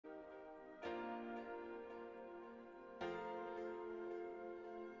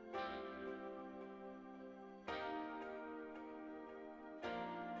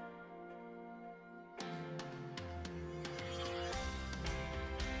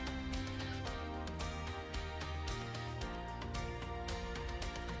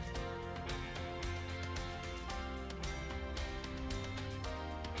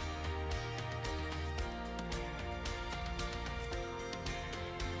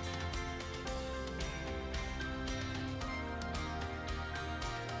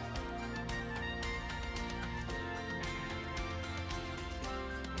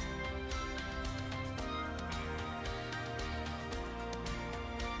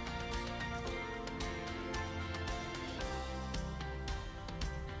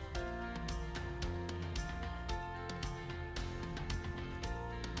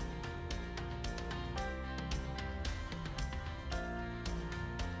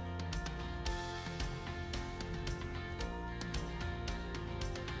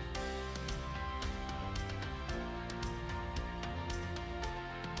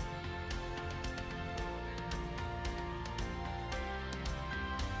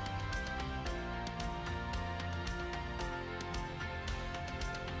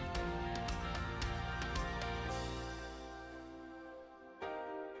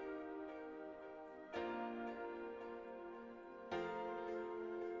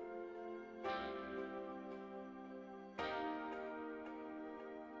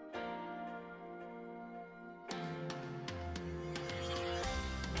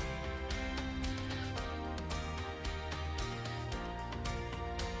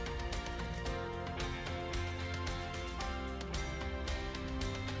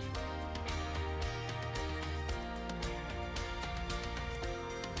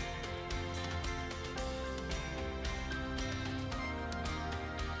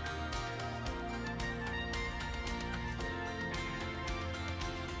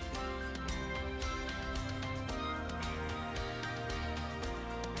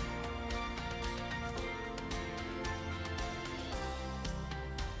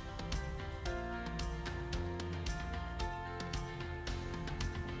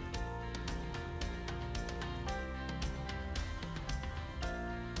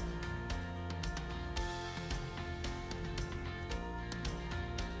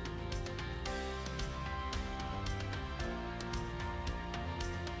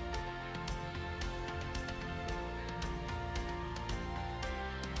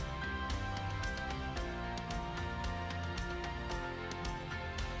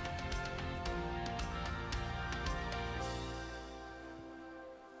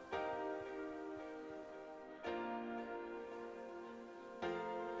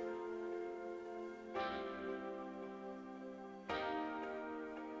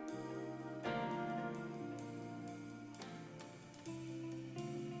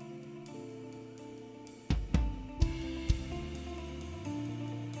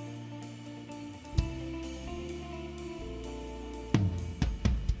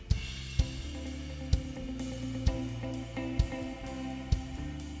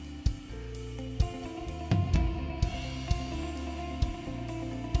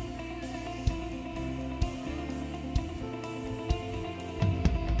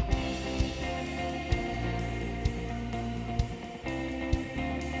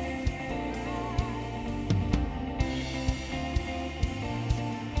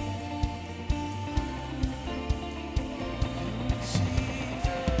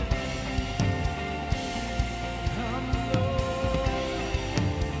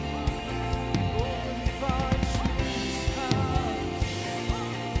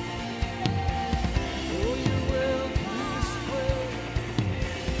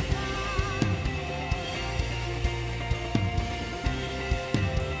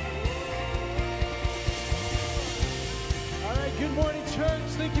church.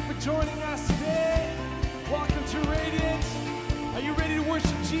 Thank you for joining us today. Welcome to Radiant. Are you ready to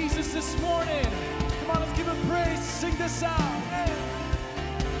worship Jesus this morning? Come on, let's give him praise. Sing this out. Yeah.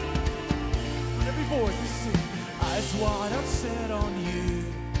 Every voice, let's sing. Eyes wide up set on you.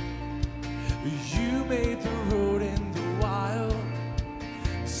 You made the road in the wild.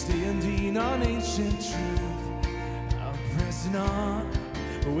 Standing on ancient truth. I'm pressing on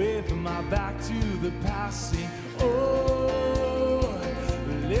with my back to the past. Sing, oh,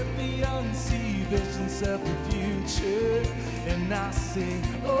 let the young see visions of the future. And I sing,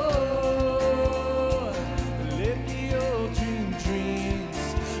 oh, let the old dreams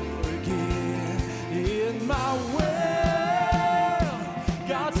again. In my world,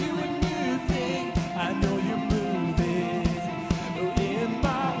 God's doing a new thing. I know you're moving. In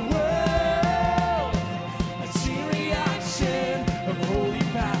my world, I see reaction of holy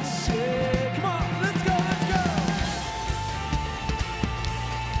passion. Come on, let's go, let's go.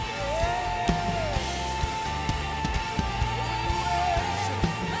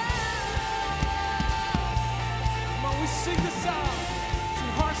 Come on, we sing this out.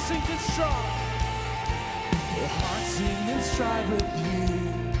 Your heart sinking strong. Your heart singing strive with you.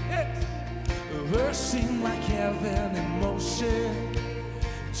 Yes. Versing like heaven in motion.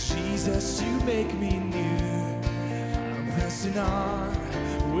 Jesus, you make me new. I'm pressing on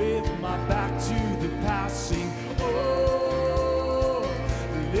with my back to the past. Sing, oh,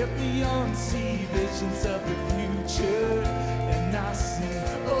 let the young see visions of the future. And I sing,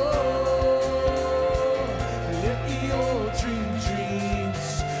 oh, let the old dreams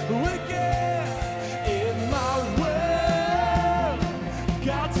again. In my world,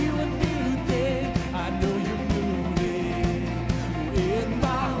 God do a new thing. I know you're moving. In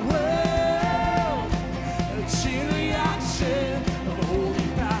my world, a chain reaction of holy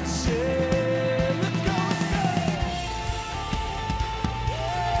passion. Let's go, let's go.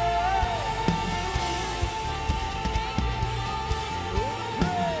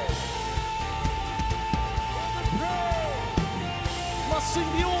 Must sing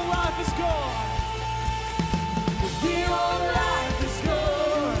the old life is gone. The old life is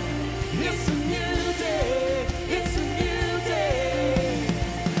gone. It's a new day. It's a new day.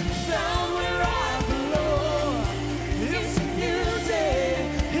 Down where I belong. It's a new day.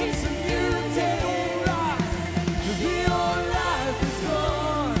 It's a new day. Old life. The old life is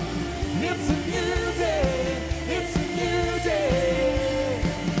gone. It's a new day. It's a new day.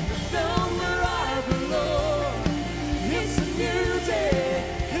 Down where I belong. It's a new day.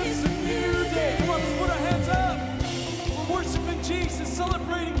 It's a new day. Come on, let's put our hands up. We're worshiping Jesus,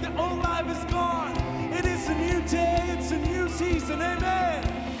 celebrating the old life is gone. It is a new day. It's a new season. Amen.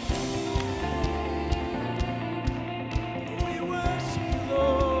 We worship you,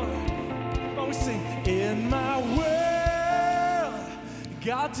 Lord. Come on, we sing. In my world,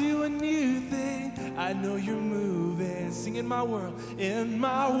 God do a new thing. I know you're moving. Sing in my world. In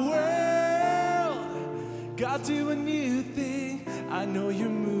my world, God do a new thing. I know you're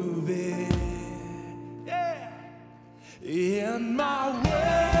moving. Yeah. In my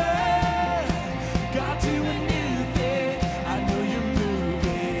world, God do a new thing. I know you're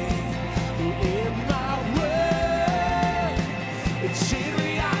moving. In my world, a chain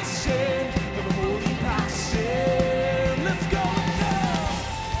reaction of holy passion. Let's go, let's go.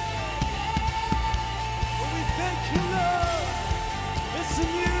 Oh, we thank you, Lord. It's a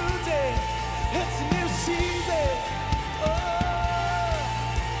new day. It's a new season. Oh.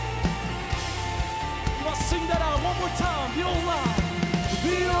 Come on, sing that out one more time. The old life.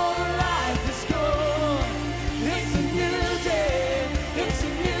 The old life is gone. It's a new day. It's a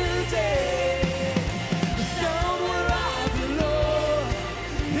new day. Down where I belong.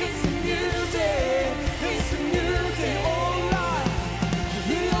 It's a new day. It's a new day. Old life.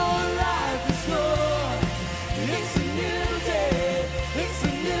 The old life is gone. It's a new day. It's a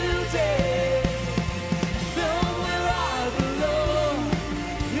new day. Down where I belong.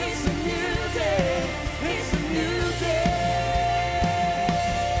 It's a new day. It's a new day.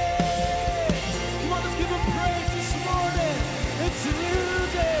 Come on, let's give him praise this morning. It's a new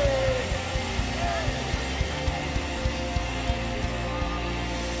day.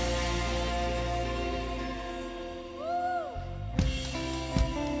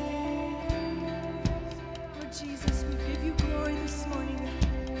 Lord Jesus, we give you glory this morning,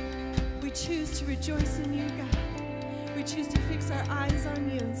 God. We choose to rejoice in you, God. We choose to fix our eyes on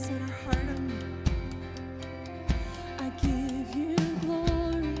you and set our heart on you. I give you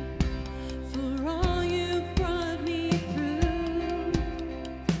glory for all you've brought me through.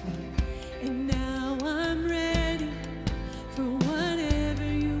 And now I'm ready for whatever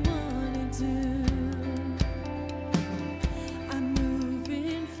you want to do. I'm moving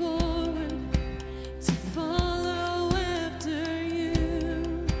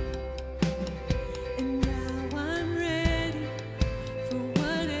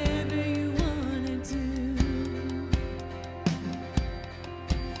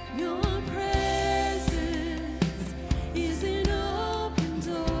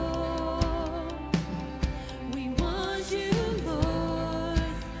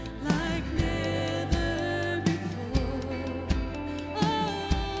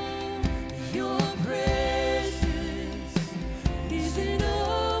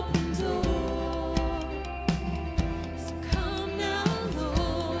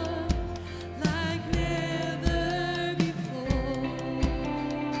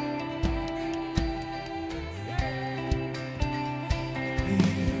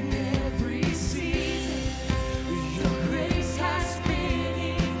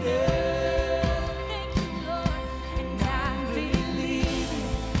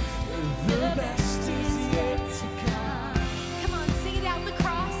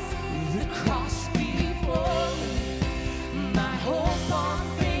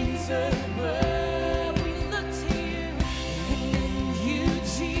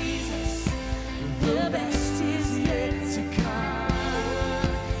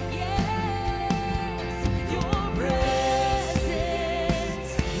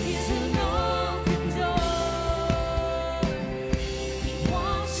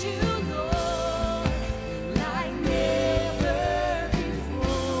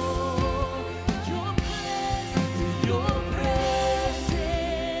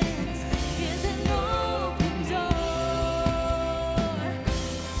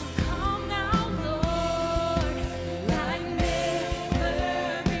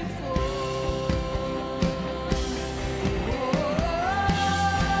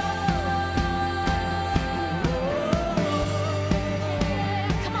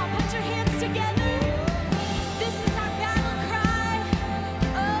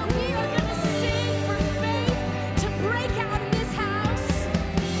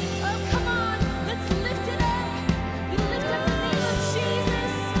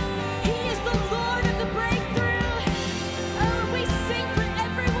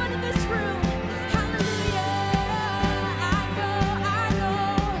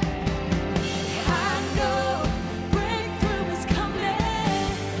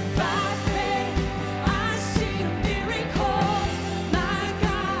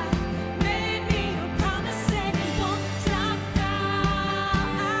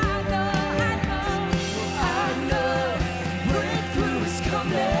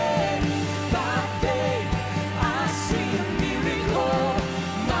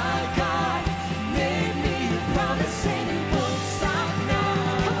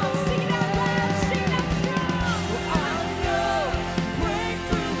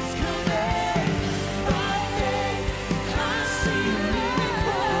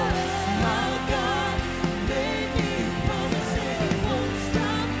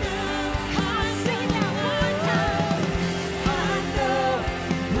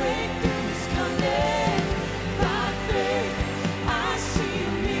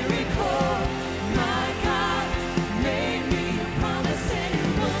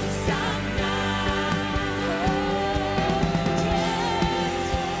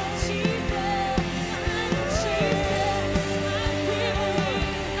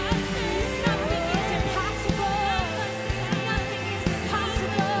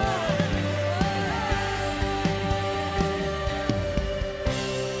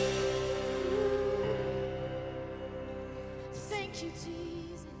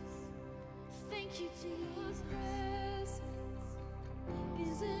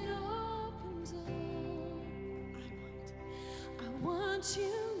want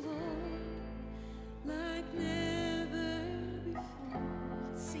you, Lord, like never before.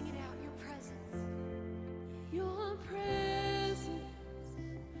 Let's sing it out, your presence. Your presence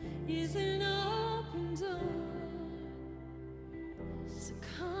is an open door. So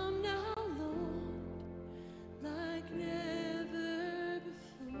come now, Lord, like never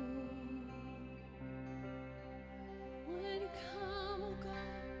before. When you come, oh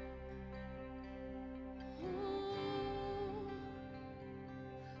God, oh,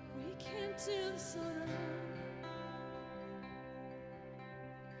 we can't do this on our own.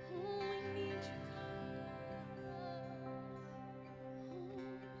 Oh, we need you, God. Wait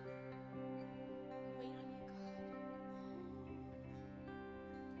on you, God. Wait on you, God. Wait on you,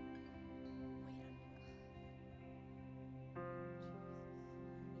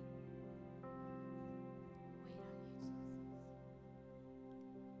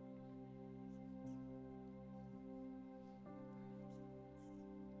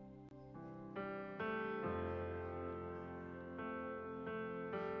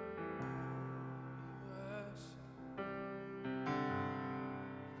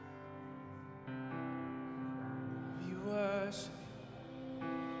 We worship.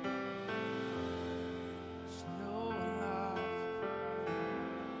 There's no one like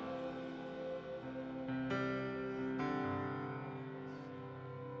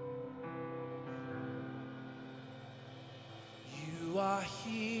you. You are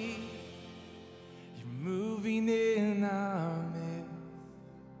here. You're moving in our midst.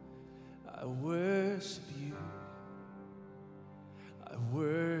 I worship you. I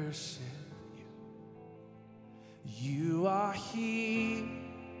worship you. You are here,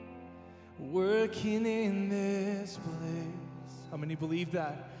 working in this place. How many believe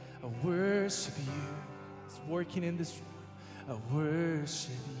that? I worship you. It's working in this room. I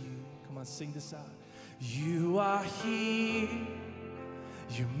worship you. Come on, sing this out. You are here.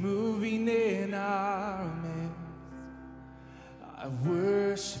 You're moving in our midst. I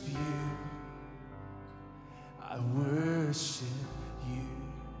worship you. I worship you.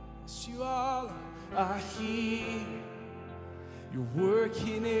 Yes, you all are here. You're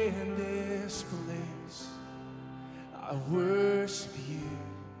working in this place. I worship you.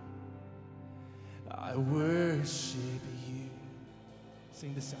 I worship you.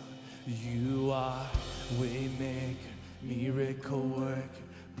 Sing this out. You are waymaker, miracle worker,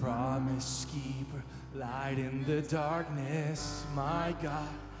 promise keeper, light in the darkness. My God,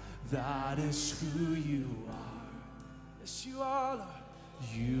 that is who you are. Yes, you all are.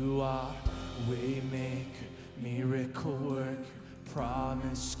 You are waymaker, miracle worker,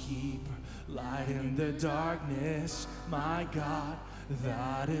 promise keeper, light in the darkness. My God,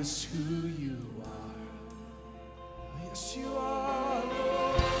 that is who you are. Yes, you are,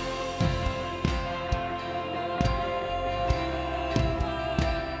 Lord.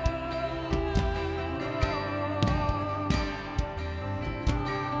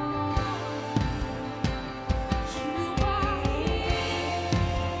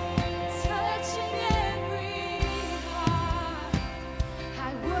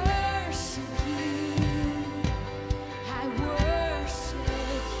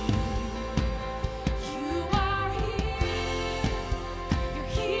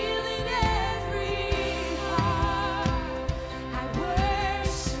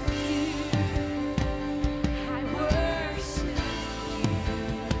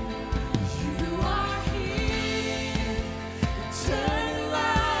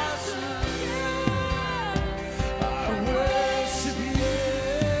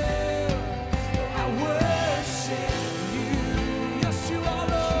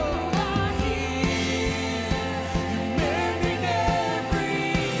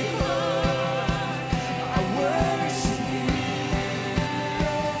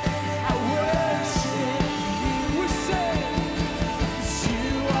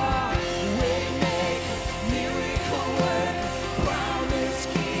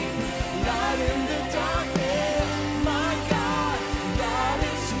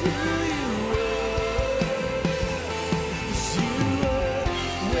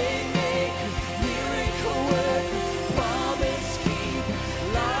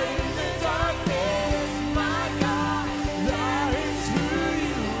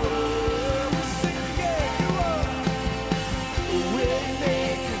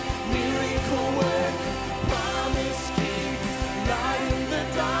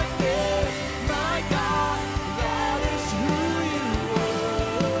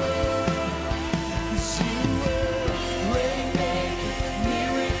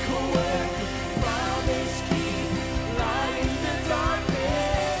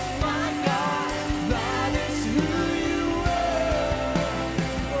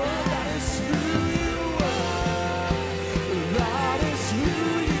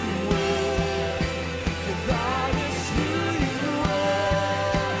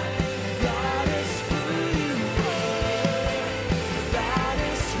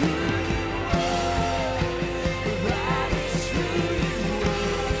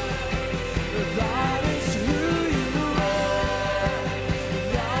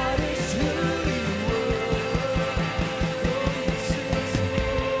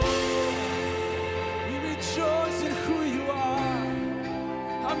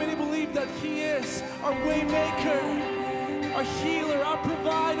 How many believe that He is our way maker, our healer, our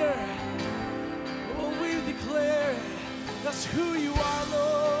provider? Oh, we declare that's who you are,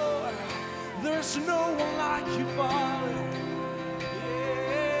 Lord. There's no one like you, Father.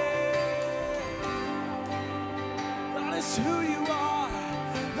 That is who you are.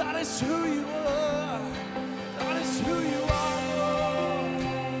 That is who you are. That is who you are, Lord.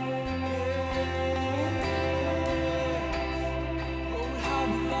 Yeah. Oh, how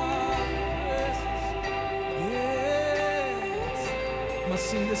we love you. Yes. Come on,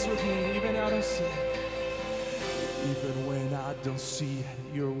 sing this with me. Even I don't see it. Even when I don't see it,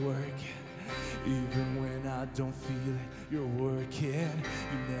 you're working. Even when I don't feel it, you're working.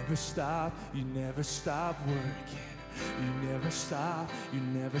 You never stop working. You never stop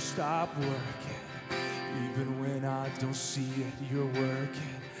working. Even when I don't see it, you're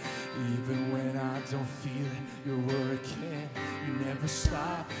working. Even when I don't feel it, you're working. You never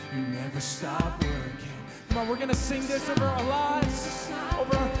stop working. Come on, we're gonna sing this over our lives,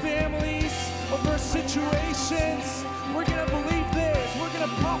 over our families, over our situations. We're gonna believe this. We're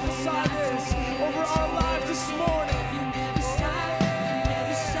gonna prophesy this over our lives this morning. You never stop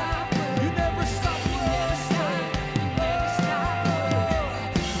working. You never stop working.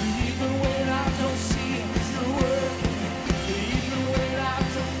 Even when I don't see it, you're working. Even when I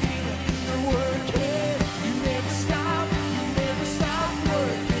don't feel it, you're working. You never stop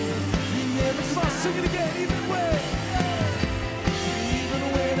working. You never stop. Sing it again. Even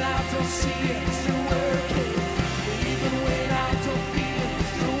when I don't see it, you're working. Even when I don't feel it,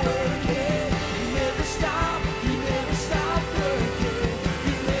 you're working. You never stop working.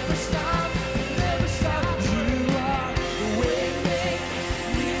 You never stop. You are the way maker,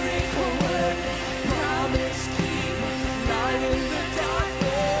 miracle worker, promise keeper, light in the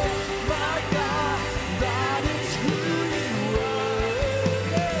darkness. My God, that is who you are.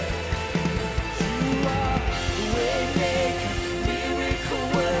 You are the way maker, miracle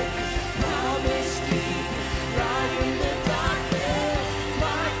worker, promise keeper, light in the darkness.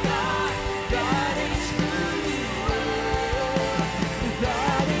 My God, that is who you are.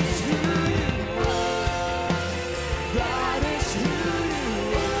 That is who you are. That is who you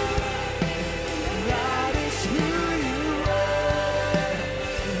are. That is who you are.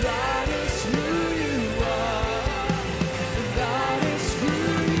 That is who you are. That is who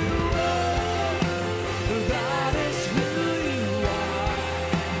you are. That is who you are.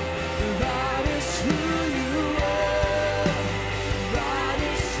 That is who you are. That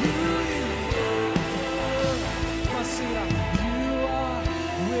is who you are. Come on, sing it out. You are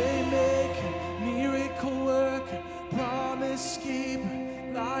waymaker, miracle worker, promise keeper,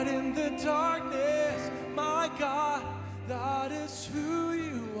 light in the darkness. My God, that is who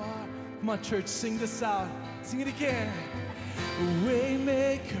you are. Come on, church, sing this out. Sing it again.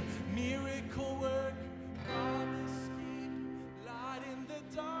 Waymaker, miracle worker, promise keeper, light in the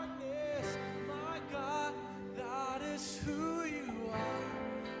darkness. My God, that is who you are.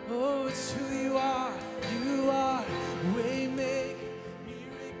 Oh, it's who you are. You are waymaker,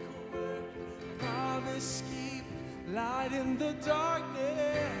 miracle worker, promise keeper, light in the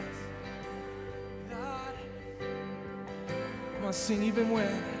darkness. God. Come on, sing even when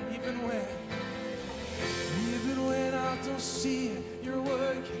I don't see it, you're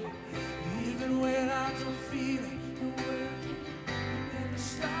working. Even when I don't feel it, you're working. You never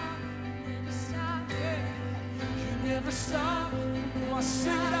stop, yeah. You never stop. Come on,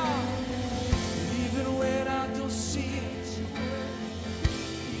 sing it out. Even when I don't see it,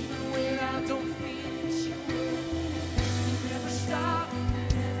 even when I don't feel it, you never stop.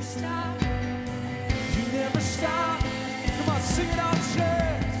 You never stop. Come on, sing it out,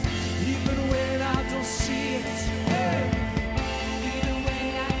 church. Even when I don't see it, hey. Even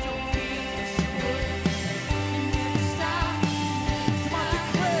when I don't feel it, you never stop. Come on,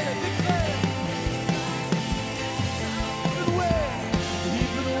 declare.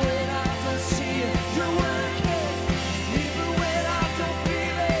 Even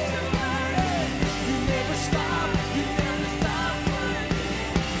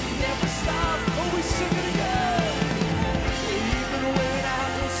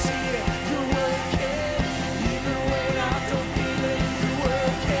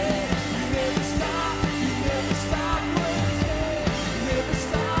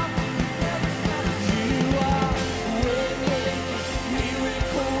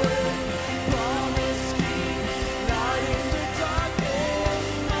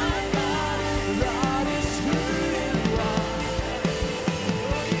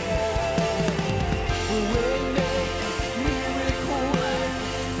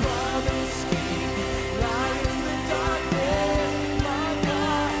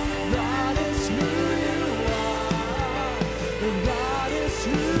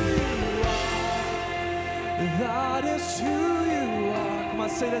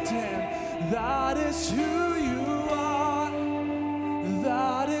That is who you are.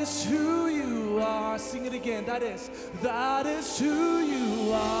 That is who you are. Sing it again. That is who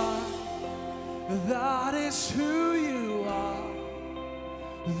you are. That is who you are.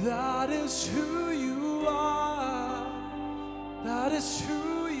 That is who you are. That is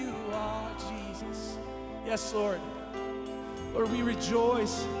who you are, Jesus. Yes, Lord. Lord, we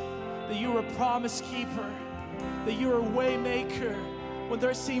rejoice that you are a promise keeper, that you are a way maker. When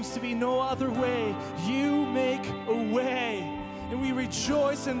there seems to be no other way, you make a way. And we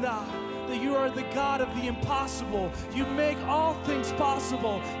rejoice in that you are the God of the impossible. You make all things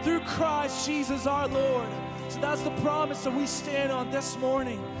possible through Christ Jesus our Lord. So that's the promise that we stand on this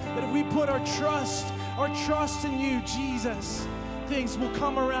morning, that if we put our trust in you, Jesus, things will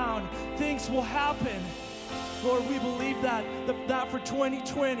come around, things will happen. Lord, we believe that for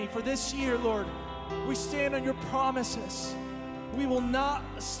 2020, for this year, Lord, we stand on your promises. We will not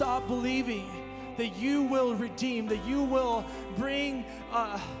stop believing that you will redeem, that you will bring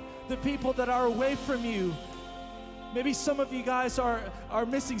the people that are away from you. Maybe some of you guys are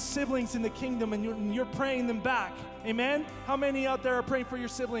missing siblings in the kingdom and you're praying them back. Amen? How many out there are praying for your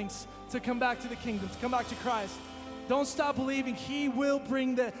siblings to come back to the kingdom, to come back to Christ? Don't stop believing. He will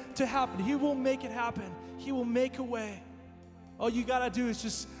bring that to happen. He will make it happen. He will make a way. All you got to do is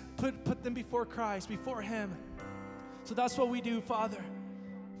just put them before Christ, before Him. So that's what we do, Father.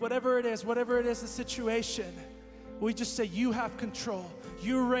 Whatever it is the situation, we just say, you have control.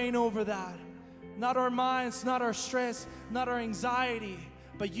 You reign over that. Not our minds, not our stress, not our anxiety,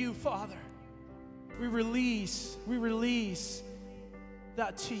 but you, Father. We release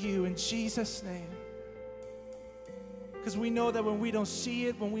that to you in Jesus' name. Because we know that when we don't see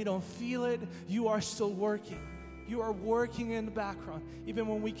it, when we don't feel it, you are still working. You are working in the background. Even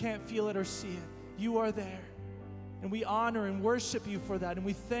when we can't feel it or see it, you are there. And we honor and worship you for that. And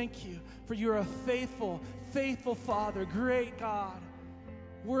we thank you for you're a faithful, faithful Father, great God,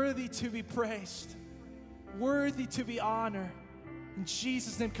 worthy to be praised, worthy to be honored. In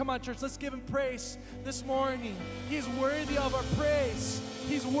Jesus' name. Come on, church, let's give Him praise this morning. He is worthy of our praise.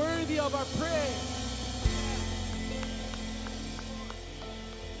 He's worthy of our praise.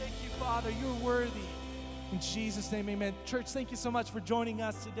 Thank you, Father. You're worthy. In Jesus' name, amen. Church, thank you so much for joining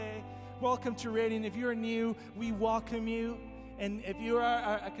us today. Welcome to Radiant. If you're new, we welcome you. And if you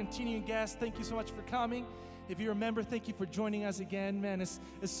are a continuing guest, thank you so much for coming. If you're a member, thank you for joining us again. Man, it's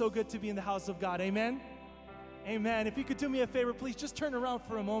so good to be in the house of God. Amen? Amen. If you could do me a favor, please just turn around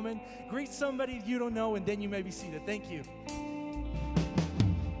for a moment. Greet somebody you don't know, and then you may be seated. Thank you.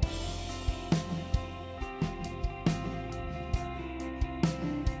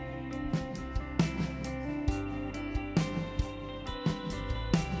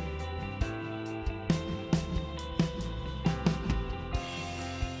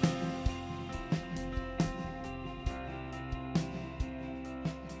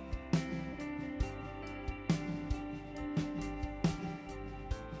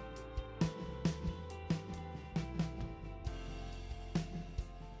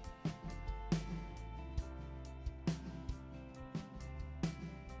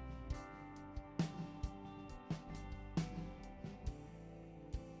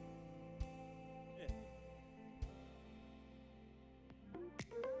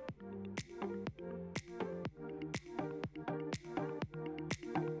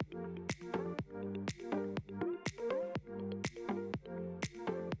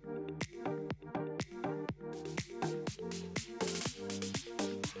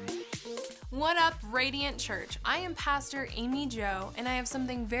 What up, Radiant Church? I am Pastor Amy Jo, and I have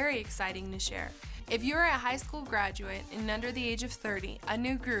something very exciting to share. If you're a high school graduate and under the age of 30, a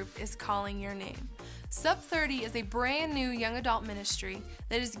new group is calling your name. Sub 30 is a brand new young adult ministry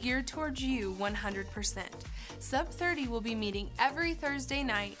that is geared towards you 100%. Sub 30 will be meeting every Thursday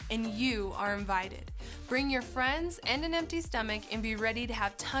night, and you are invited. Bring your friends and an empty stomach and be ready to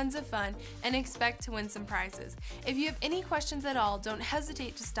have tons of fun and expect to win some prizes. If you have any questions at all, don't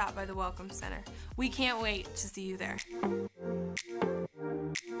hesitate to stop by the Welcome Center. We can't wait to see you there.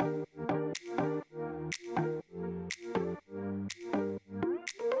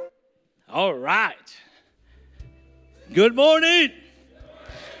 All right. Good morning.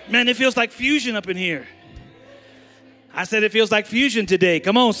 Man, it feels like fusion up in here. I said it feels like fusion today.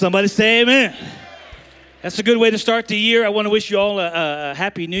 Come on, somebody say amen. That's a good way to start the year. I want to wish you all a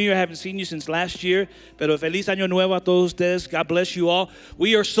happy new year. I haven't seen you since last year. Pero feliz año nuevo a todos ustedes. God bless you all.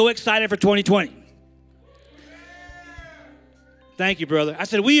 We are so excited for 2020. Thank you, brother. I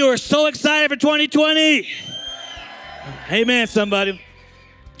said we are so excited for 2020. Amen, somebody.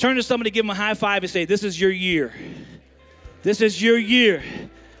 Turn to somebody, give them a high five and say, this is your year. This is your year.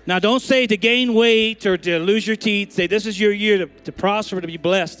 Now, don't say to gain weight or to lose your teeth. Say this is your year to prosper, to be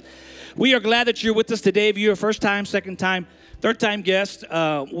blessed. We are glad that you're with us today. If you're a first time, second time, third time guest,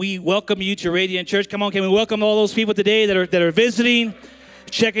 we welcome you to Radiant Church. Come on, can we welcome all those people today that are visiting,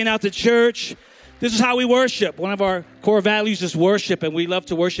 checking out the church? This is how we worship. One of our core values is worship, and we love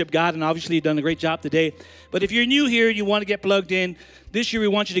to worship God, and obviously you've done a great job today. But if you're new here and you want to get plugged in, this year we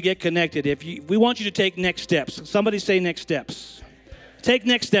want you to get connected. We want you to take next steps. Somebody say next steps. Take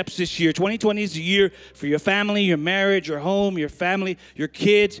next steps this year. 2020 is the year for your family, your marriage, your home, your family, your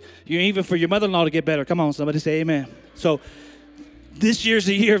kids, even for your mother-in-law to get better. Come on, somebody say amen. So this year's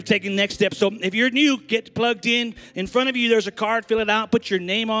the year of taking next steps. So if you're new, get plugged in. In front of you, there's a card. Fill it out. Put your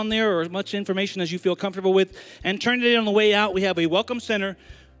name on there or as much information as you feel comfortable with. And turn it in on the way out. We have a welcome center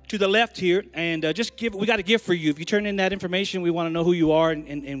to the left here. And we got a gift for you. If you turn in that information, we want to know who you are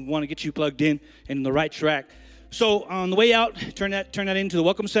and want to get you plugged in the right track. So on the way out, turn that into the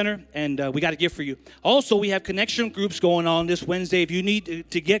Welcome Center, and we got a gift for you. Also, we have connection groups going on this Wednesday. If you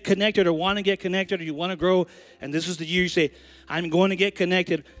need to get connected or want to get connected or you want to grow, and this is the year you say, I'm going to get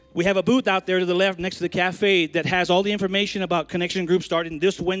connected, we have a booth out there to the left next to the cafe that has all the information about connection groups starting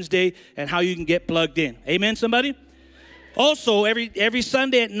this Wednesday and how you can get plugged in. Amen, somebody? Also, every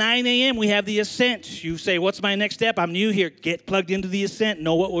Sunday at 9 a.m., we have the Ascent. You say, what's my next step? I'm new here. Get plugged into the Ascent.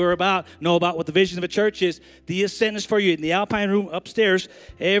 Know what we're about. Know about what the vision of a church is. The Ascent is for you in the Alpine Room upstairs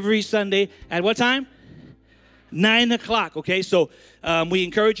every Sunday. At what time? 9 o'clock, okay? So we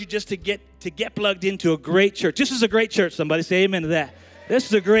encourage you just to get plugged into a great church. This is a great church. Somebody say amen to that. This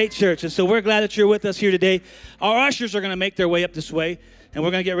is a great church, and so we're glad that you're with us here today. Our ushers are going to make their way up this way. And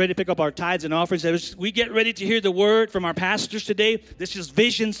we're going to get ready to pick up our tithes and offerings. As we get ready to hear the word from our pastors today. This is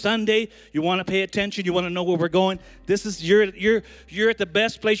Vision Sunday. You want to pay attention. You want to know where we're going. This is you're at the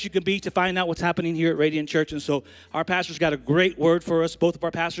best place you can be to find out what's happening here at Radiant Church. And so our pastors got a great word for us. Both of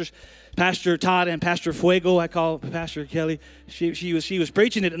our pastors, Pastor Todd and Pastor Fuego, I call Pastor Kelly. She was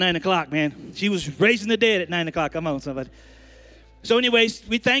preaching it at 9 o'clock, man. She was raising the dead at 9 o'clock. Come on, somebody. So anyways,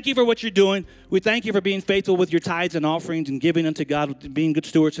 we thank you for what you're doing. We thank you for being faithful with your tithes and offerings and giving unto God, being good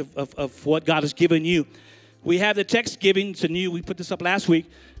stewards of what God has given you. We have the text giving. It's a new, we put this up last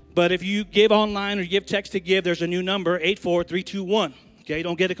week. But if you give online or you give text to give, there's a new number, 84321. Okay,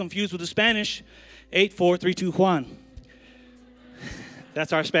 don't get it confused with the Spanish, 84321.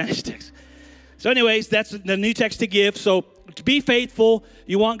 That's our Spanish text. So anyways, that's the new text to give. So to be faithful,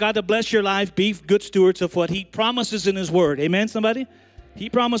 you want God to bless your life, be good stewards of what he promises in his word. Amen, somebody? He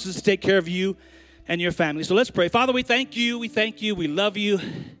promises to take care of you and your family. So let's pray. Father, we thank you. We thank you. We love you.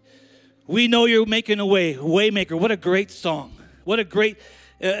 We know you're making a way maker. What a great song. What a great,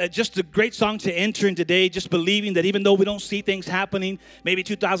 just a great song to enter in today, just believing that even though we don't see things happening, maybe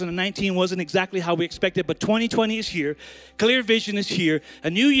 2019 wasn't exactly how we expected, but 2020 is here. Clear vision is here.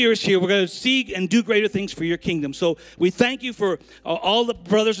 A new year is here. We're going to see and do greater things for your kingdom. So we thank you for all the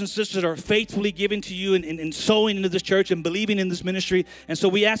brothers and sisters that are faithfully giving to you and sowing into this church and believing in this ministry. And so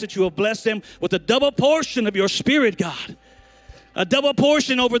we ask that you will bless them with a double portion of your spirit, God. A double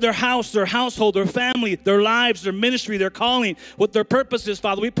portion over their house, their household, their family, their lives, their ministry, their calling, what their purpose is,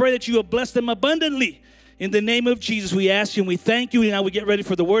 Father. We pray that you will bless them abundantly. In the name of Jesus, we ask you and we thank you. And now we get ready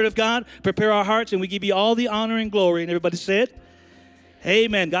for the word of God. Prepare our hearts and we give you all the honor and glory. And everybody said,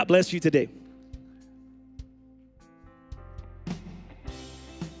 amen. God bless you today.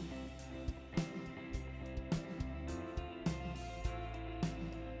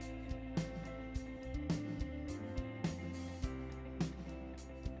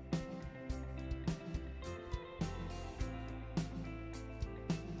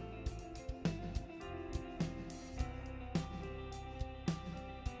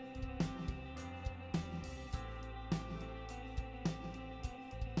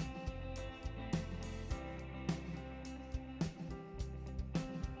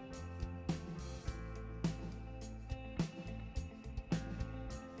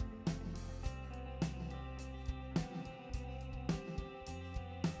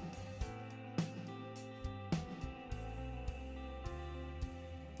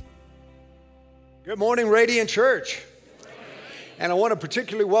 Good morning, Radiant Church. And I want to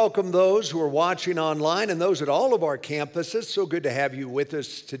particularly welcome those who are watching online and those at all of our campuses. So good to have you with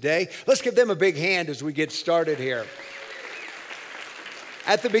us today. Let's give them a big hand as we get started here.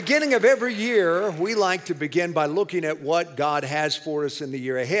 At the beginning of every year, we like to begin by looking at what God has for us in the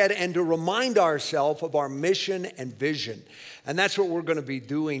year ahead and to remind ourselves of our mission and vision. And that's what we're going to be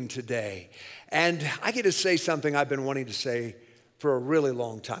doing today. And I get to say something I've been wanting to say for a really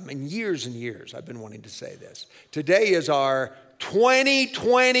long time. And years I've been wanting to say this. Today is our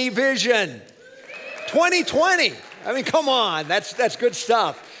 2020 vision. 2020. I mean, come on, that's good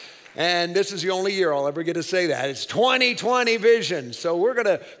stuff. And this is the only year I'll ever get to say that. It's 2020 vision. So we're going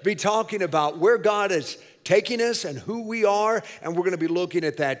to be talking about where God is taking us and who we are, and we're going to be looking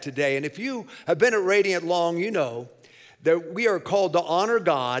at that today. And if you have been at Radiant long, you know that we are called to honor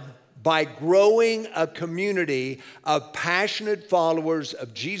God by growing a community of passionate followers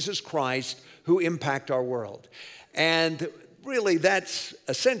of Jesus Christ who impact our world. And really, that's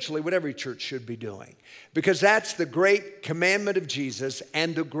essentially what every church should be doing, because that's the great commandment of Jesus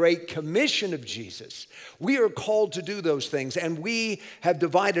and the great commission of Jesus. We are called to do those things, and we have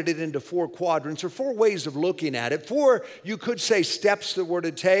divided it into 4 quadrants, or 4 ways of looking at it. 4, you could say, steps that we're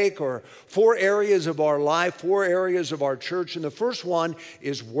to take, or 4 areas of our life, 4 areas of our church. And the first one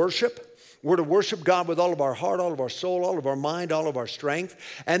is worship. We're to worship God with all of our heart, all of our soul, all of our mind, all of our strength.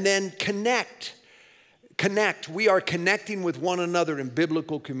 And then connect. We are connecting with one another in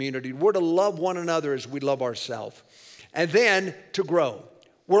biblical community. We're to love one another as we love ourselves. And then to grow.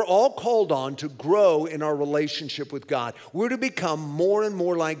 We're all called on to grow in our relationship with God. We're to become more and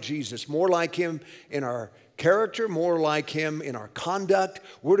more like Jesus, more like Him in our character, more like Him in our conduct.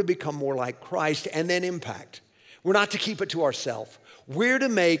 We're to become more like Christ, and then impact. We're not to keep it to ourselves. We're to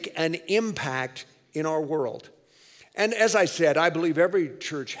make an impact in our world. And as I said, I believe every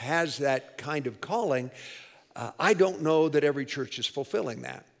church has that kind of calling. I don't know that every church is fulfilling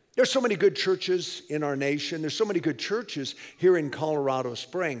that. There's so many good churches in our nation. There's so many good churches here in Colorado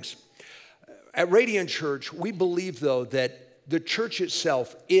Springs. At Radiant Church, we believe, though, that the church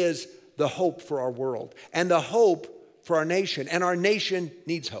itself is the hope for our world and the hope for our nation. And our nation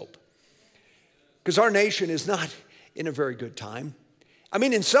needs hope, because our nation is not in a very good time. I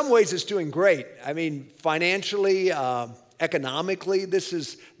mean, in some ways, it's doing great. I mean, financially, economically, this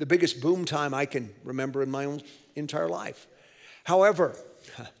is the biggest boom time I can remember in my own entire life. However,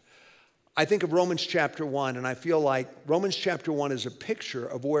 I think of Romans chapter 1, and I feel like Romans chapter 1 is a picture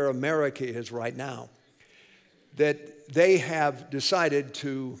of where America is right now. That they have decided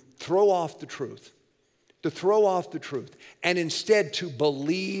to throw off the truth, and instead to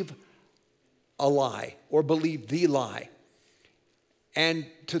believe a lie, or believe the lie. And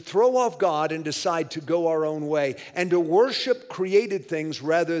to throw off God and decide to go our own way and to worship created things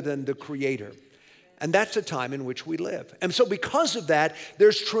rather than the Creator. And that's the time in which we live. And so because of that,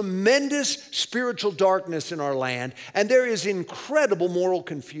 there's tremendous spiritual darkness in our land, and there is incredible moral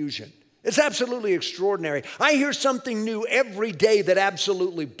confusion. It's absolutely extraordinary. I hear something new every day that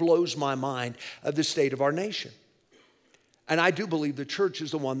absolutely blows my mind of the state of our nation. And I do believe the church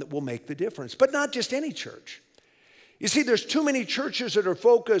is the one that will make the difference, but not just any church. You see, there's too many churches that are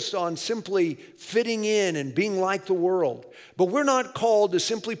focused on simply fitting in and being like the world. But we're not called to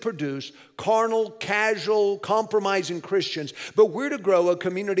simply produce carnal, casual, compromising Christians, but we're to grow a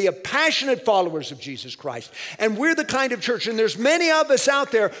community of passionate followers of Jesus Christ. And we're the kind of church, and there's many of us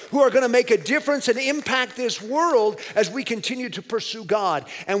out there who are going to make a difference and impact this world as we continue to pursue God.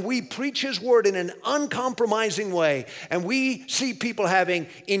 And we preach His word in an uncompromising way. And we see people having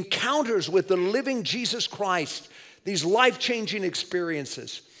encounters with the living Jesus Christ, these life-changing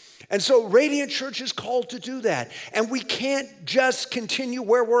experiences. And so Radiant Church is called to do that. And we can't just continue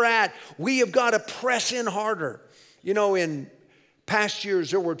where we're at. We have got to press in harder. You know, in past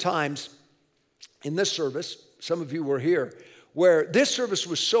years, there were times in this service, some of you were here, where this service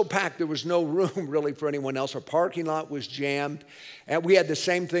was so packed there was no room really for anyone else. Our parking lot was jammed. And we had the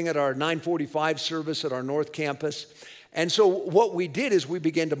same thing at our 945 service at our North Campus. And so what we did is we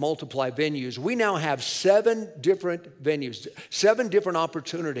began to multiply venues. We now have 7 different venues, 7 different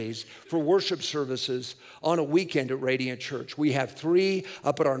opportunities for worship services on a weekend at Radiant Church. We have 3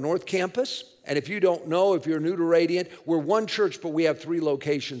 up at our North Campus. And if you don't know, if you're new to Radiant, we're one church, but we have 3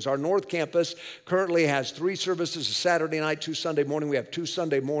 locations. Our North Campus currently has 3 services, a Saturday night, 2 Sunday morning. We have 2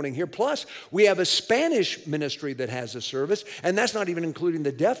 Sunday morning here. Plus, we have a Spanish ministry that has a service, and that's not even including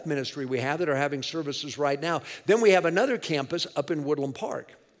the deaf ministry we have that are having services right now. Then we have another campus up in Woodland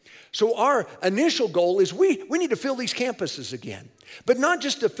Park. So our initial goal is we need to fill these campuses again. But not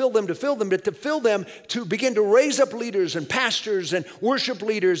just to fill them, but to fill them to begin to raise up leaders and pastors and worship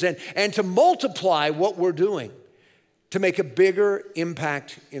leaders and to multiply what we're doing to make a bigger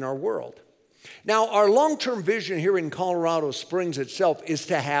impact in our world. Now, our long-term vision here in Colorado Springs itself is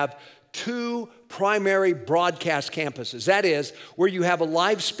to have 2 primary broadcast campuses. That is, where you have a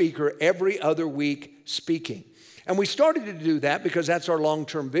live speaker every other week speaking. And we started to do that because that's our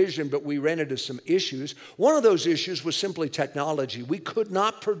long-term vision, but we ran into some issues. One of those issues was simply technology. We could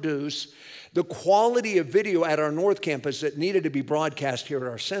not produce the quality of video at our North Campus that needed to be broadcast here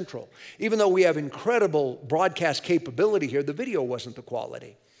at our Central. Even though we have incredible broadcast capability here, the video wasn't the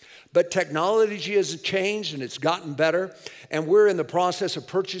quality. But technology has changed and it's gotten better. And we're in the process of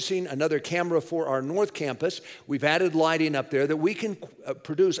purchasing another camera for our North Campus. We've added lighting up there that we can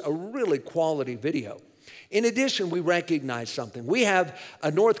produce a really quality video. In addition, we recognize something. We have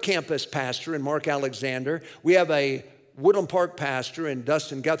a North Campus pastor in Mark Alexander. We have a Woodland Park pastor in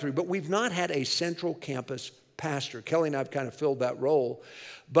Dustin Guthrie, but we've not had a Central Campus pastor. Kelly and I have kind of filled that role.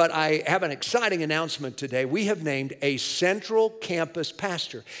 But I have an exciting announcement today. We have named a Central Campus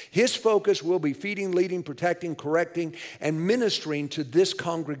pastor. His focus will be feeding, leading, protecting, correcting, and ministering to this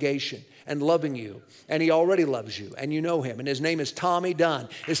congregation and loving you. And he already loves you, and you know him. And his name is Tommy Dunn.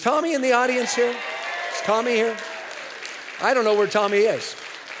 Is Tommy in the audience here? Is Tommy here? I don't know where Tommy is.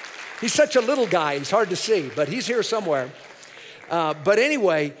 He's such a little guy, he's hard to see, but he's here somewhere. But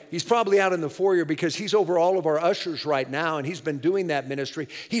anyway, he's probably out in the foyer because he's over all of our ushers right now, and he's been doing that ministry.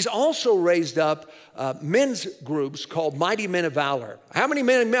 He's also raised up men's groups called Mighty Men of Valor. How many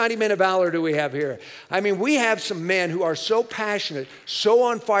Mighty Men of Valor do we have here? I mean, we have some men who are so passionate, so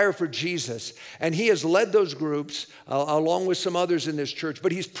on fire for Jesus, and he has led those groups along with some others in this church,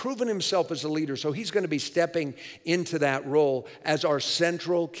 but he's proven himself as a leader, so he's going to be stepping into that role as our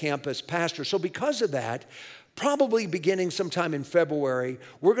Central Campus pastor. So because of that, probably beginning sometime in February,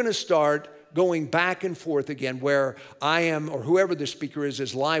 we're going to start going back and forth again where I am, or whoever the speaker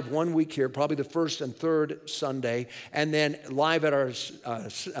is live 1 week here, probably the first and third Sunday, and then live at our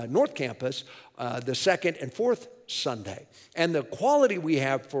North Campus the second and fourth Sunday. And the quality we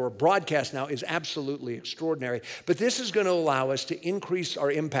have for broadcast now is absolutely extraordinary. But this is going to allow us to increase our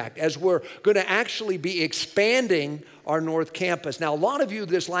impact as we're going to actually be expanding our North Campus. Now, a lot of you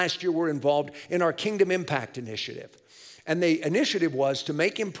this last year were involved in our Kingdom Impact Initiative. And the initiative was to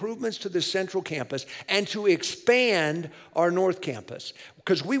make improvements to the Central Campus and to expand our North Campus,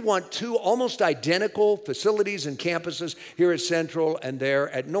 because we want two almost identical facilities and campuses here at Central and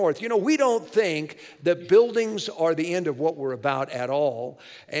there at North. You know, we don't think that buildings are the end of what we're about at all.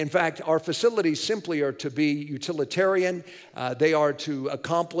 In fact, our facilities simply are to be utilitarian. They are to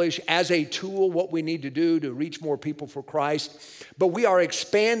accomplish as a tool what we need to do to reach more people for Christ. But we are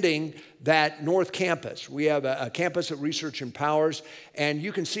expanding that North Campus. We have a campus at Research Empowers, and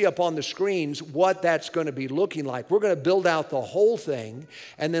you can see up on the screens what that's going to be looking like. We're going to build out the whole thing,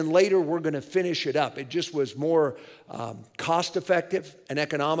 and then later we're going to finish it up. It just was more cost-effective and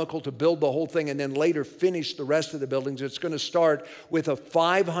economical to build the whole thing and then later finish the rest of the buildings. It's going to start with a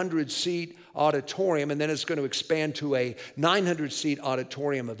 500-seat auditorium, and then it's going to expand to a 900-seat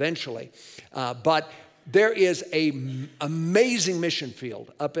auditorium eventually. But there is an amazing mission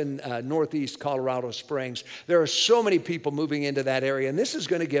field up in northeast Colorado Springs. There are so many people moving into that area, and this is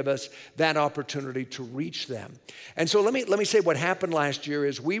going to give us that opportunity to reach them. And so let me say what happened last year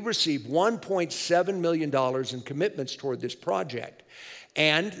is we received $1.7 million in commitments toward this project.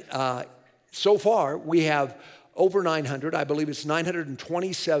 And so far, we have over 900, I believe it's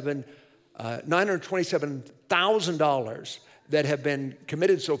 $927,000 that have been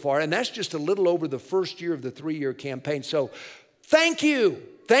committed so far, and that's just a little over the first year of the 3-year campaign. So thank you.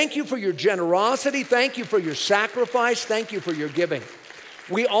 Thank you for your generosity. Thank you for your sacrifice. Thank you for your giving.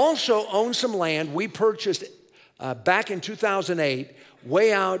 We also own some land we purchased back in 2008,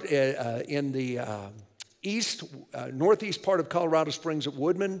 way out in the northeast part of Colorado Springs at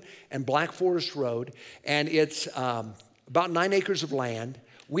Woodman and Black Forest Road, and it's about 9 acres of land.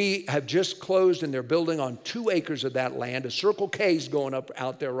 We have just closed and they're building on 2 acres of that land. A Circle K is going up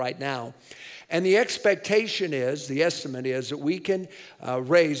out there right now. And the expectation is, the estimate is that we can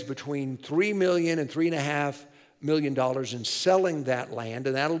raise between $3 million and $3.5 million in selling that land,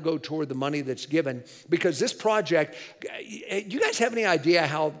 and that'll go toward the money that's given. Because this project, you guys have any idea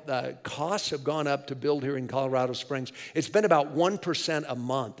how costs have gone up to build here in Colorado Springs? It's been about 1% a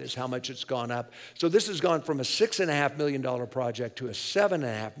month is how much it's gone up. So this has gone from a $6.5 million project to a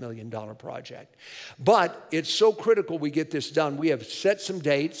 $7.5 million project. But it's so critical we get this done. We have set some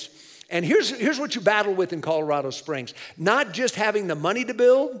dates. And here's what you battle with in Colorado Springs. Not just having the money to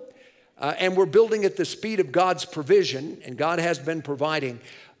build, and we're building at the speed of God's provision, and God has been providing.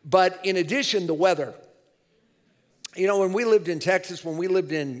 But in addition, the weather. You know, when we lived in Texas, when we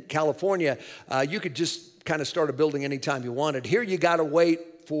lived in California, you could just kind of start a building anytime you wanted. Here you got to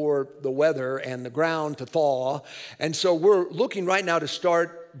wait for the weather and the ground to thaw. And so we're looking right now to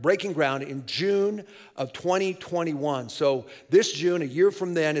start breaking ground in June of 2021. So this June, a year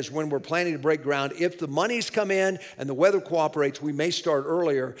from then, is when we're planning to break ground. If the money's come in and the weather cooperates, we may start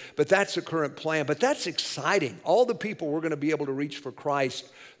earlier, but that's the current plan. But that's exciting. All the people we're going to be able to reach for Christ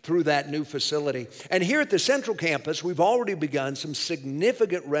through that new facility. And here at the Central Campus, we've already begun some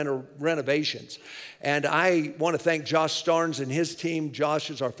significant renovations. And I want to thank Josh Starnes and his team.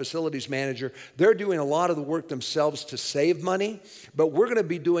 Josh is our facilities manager. They're doing a lot of the work themselves to save money, but we're going to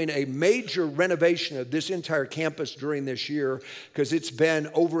be doing a major renovation of this entire campus during this year because it's been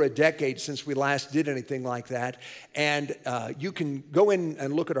over a decade since we last did anything like that. And you can go in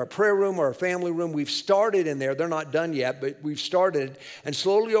and look at our prayer room or our family room. We've started in there. They're not done yet, but we've started. And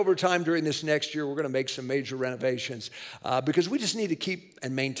slowly over time during this next year, we're going to make some major renovations because we just need to keep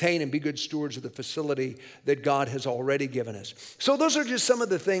and maintain and be good stewards of the facility that God has already given us. So those are just some of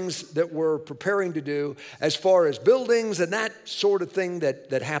the things that we're preparing to do as far as buildings and that sort of thing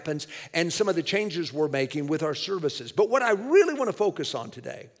that happens, and some of the changes we're making with our services. But what I really want to focus on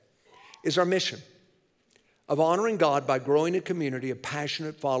today is our mission of honoring God by growing a community of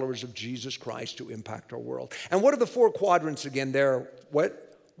passionate followers of Jesus Christ to impact our world. And what are the four quadrants again there?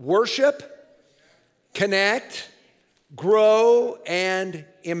 What? Worship, connect, grow, and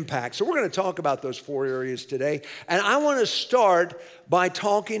impact. So we're going to talk about those four areas today. And I want to start by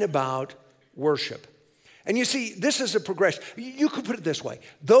talking about worship. And you see, this is a progression. You could put it this way.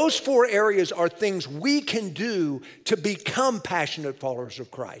 Those four areas are things we can do to become passionate followers of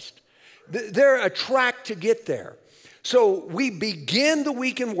Christ. They're a track to get there. So we begin the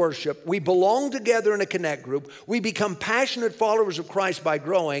week in worship. We belong together in a connect group. We become passionate followers of Christ by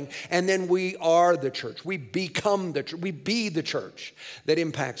growing, and then we are the church. We become the church. We be the church that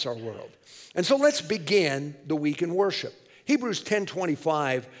impacts our world. And so let's begin the week in worship. Hebrews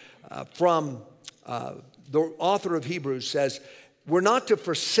 10:25 from the author of Hebrews says, "We're not to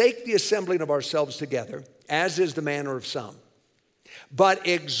forsake the assembling of ourselves together, as is the manner of some, but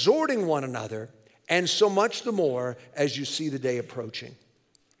exhorting one another, and so much the more as you see the day approaching."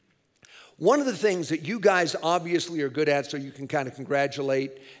 One of the things that you guys obviously are good at, so you can kind of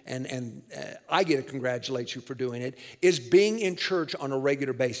congratulate, and I get to congratulate you for doing it, is being in church on a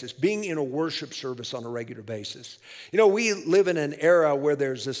regular basis, being in a worship service on a regular basis. You know, we live in an era where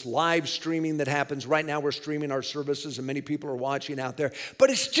there's this live streaming that happens. Right now we're streaming our services and many people are watching out there, but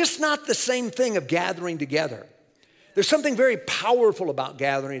it's just not the same thing of gathering together. There's something very powerful about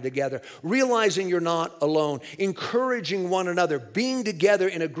gathering together, realizing you're not alone, encouraging one another, being together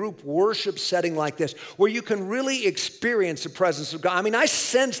in a group worship setting like this, where you can really experience the presence of God. I mean, I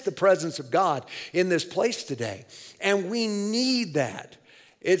sense the presence of God in this place today, and we need that.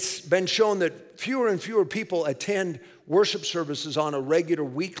 It's been shown that fewer and fewer people attend worship services on a regular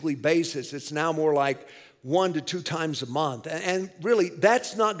weekly basis. It's now more like 1 to 2 times a month, and really,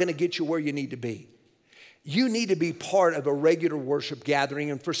 that's not going to get you where you need to be. You need to be part of a regular worship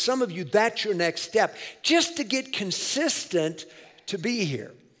gathering. And for some of you, that's your next step, just to get consistent to be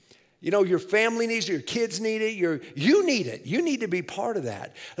here. You know, your family needs it, your kids need it, you need it. You need to be part of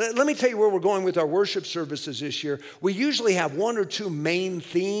that. Let me tell you where we're going with our worship services this year. We usually have 1 or 2 main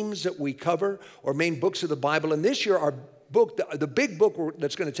themes that we cover, or main books of the Bible. And this year, our book, the big book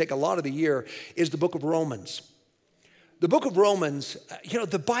that's going to take a lot of the year, is the book of Romans. The book of Romans, you know,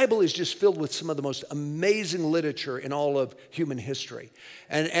 the Bible is just filled with some of the most amazing literature in all of human history.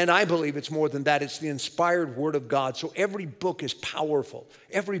 And I believe it's more than that. It's the inspired word of God. So every book is powerful,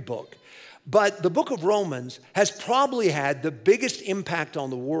 every book. But the book of Romans has probably had the biggest impact on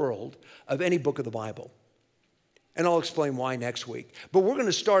the world of any book of the Bible. And I'll explain why next week. But we're going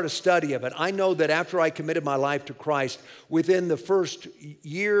to start a study of it. I know that after I committed my life to Christ, within the first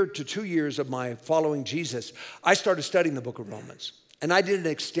year to 2 years of my following Jesus, I started studying the book of Romans. And I did an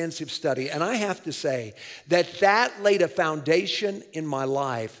extensive study. And I have to say that laid a foundation in my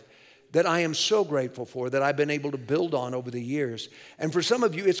life that I am so grateful for, that I've been able to build on over the years. And for some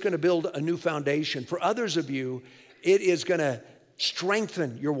of you, it's going to build a new foundation. For others of you, it is going to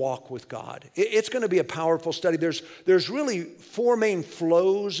strengthen your walk with God. It's going to be a powerful study. There's really 4 main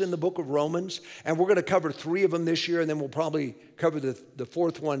flows in the book of Romans, and we're going to cover 3 of them this year, and then we'll probably cover the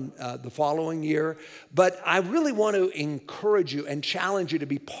 4th one the following year. But I really want to encourage you and challenge you to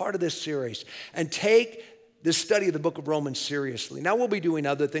be part of this series and take this study of the book of Romans seriously. Now, we'll be doing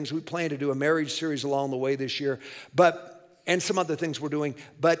other things. We plan to do a marriage series along the way this year, and some other things we're doing,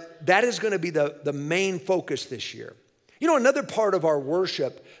 but that is going to be the main focus this year. You know, another part of our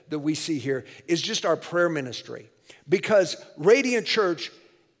worship that we see here is just our prayer ministry, because Radiant Church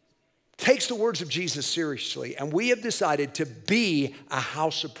takes the words of Jesus seriously, and we have decided to be a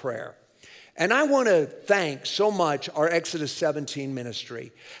house of prayer. And I want to thank so much our Exodus 17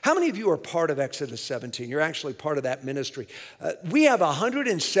 ministry. How many of you are part of Exodus 17? You're actually part of that ministry. We have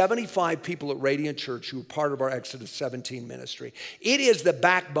 175 people at Radiant Church who are part of our Exodus 17 ministry. It is the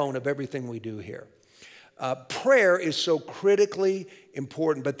backbone of everything we do here. Prayer is so critically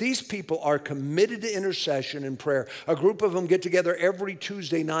important. But these people are committed to intercession and prayer. A group of them get together every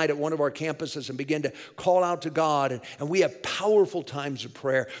Tuesday night at one of our campuses and begin to call out to God. And we have powerful times of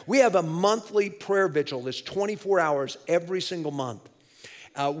prayer. We have a monthly prayer vigil that's 24 hours every single month.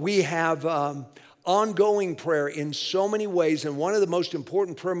 We have ongoing prayer in so many ways. And one of the most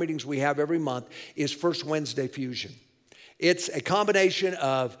important prayer meetings we have every month is First Wednesday Fusion. It's a combination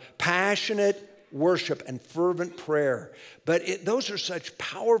of passionate worship and fervent prayer. But those are such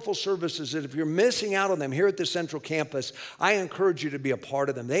powerful services that if you're missing out on them here at the Central Campus, I encourage you to be a part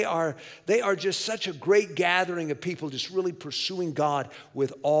of them. They are just such a great gathering of people just really pursuing God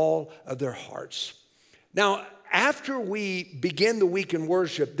with all of their hearts. Now, after we begin the week in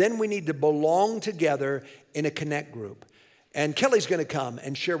worship, then we need to belong together in a connect group. And Kelly's going to come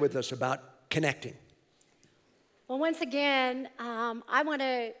and share with us about connecting. Well, once again, I want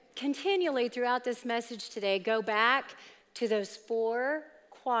to continually throughout this message today go back to those 4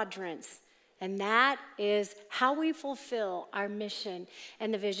 quadrants. And that is how we fulfill our mission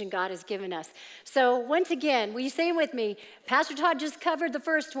and the vision God has given us. So once again, will you say it with me? Pastor Todd just covered the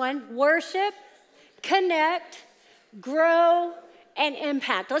first one: worship, connect, grow, and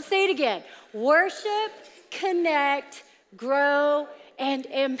impact. Let's say it again. Worship, connect, grow, and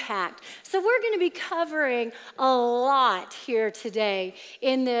impact. So we're going to be covering a lot here today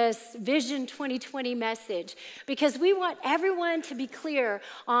in this Vision 2020 message because we want everyone to be clear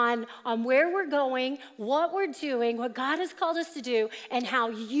on where we're going, what we're doing, what God has called us to do, and how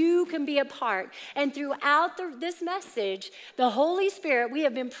you can be a part. And throughout this message, the Holy Spirit, we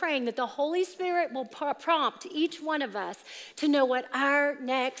have been praying that the Holy Spirit will prompt each one of us to know what our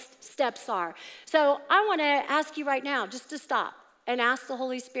next steps are. So I want to ask you right now just to stop and ask the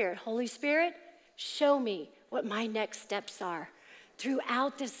Holy Spirit, Holy Spirit, show me what my next steps are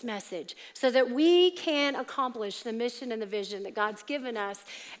throughout this message so that we can accomplish the mission and the vision that God's given us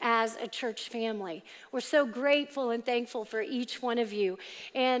as a church family. We're so grateful and thankful for each one of you.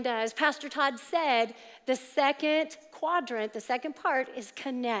 And as Pastor Todd said, the second quadrant, the second part is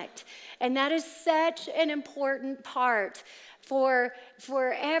connect. And that is such an important part for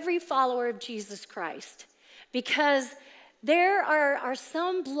every follower of Jesus Christ because there are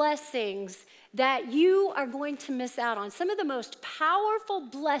some blessings that you are going to miss out on. Some of the most powerful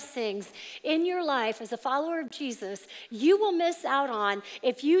blessings in your life as a follower of Jesus, you will miss out on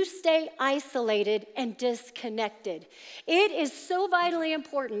if you stay isolated and disconnected. It is so vitally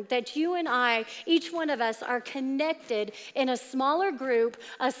important that you and I, each one of us, are connected in a smaller group,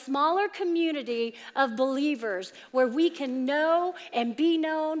 a smaller community of believers where we can know and be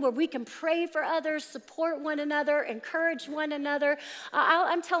known, where we can pray for others, support one another, encourage one another.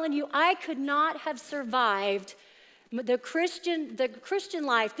 I'm telling you, I could not have survived the Christian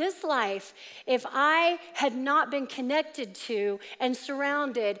life, this life, if I had not been connected to and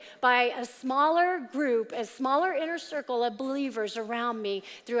surrounded by a smaller group, a smaller inner circle of believers around me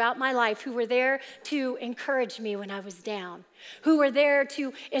throughout my life who were there to encourage me when I was down, who were there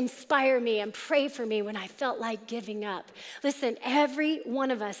to inspire me and pray for me when I felt like giving up. Listen, every one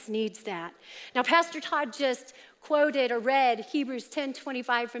of us needs that. Now, Pastor Todd just quoted or read Hebrews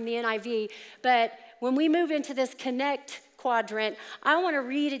 10:25 from the NIV, but when we move into this connect quadrant, I want to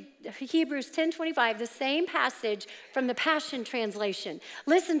read Hebrews 10:25, the same passage from the Passion Translation.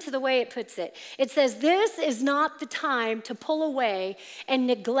 Listen to the way it puts it. It says, "This is not the time to pull away and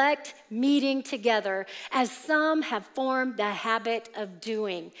neglect meeting together, as some have formed the habit of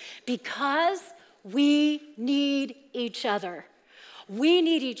doing, because we need each other." We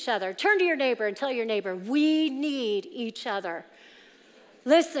need each other. Turn to your neighbor and tell your neighbor, we need each other.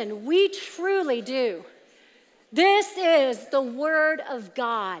 Listen, we truly do. This is the Word of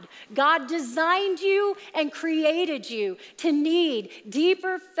God. God designed you and created you to need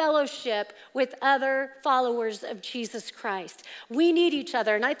deeper fellowship with other followers of Jesus Christ. We need each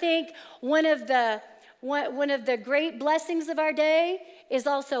other. And I think one of the great blessings of our day is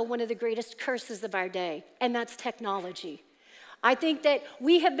also one of the greatest curses of our day, and that's technology. I think that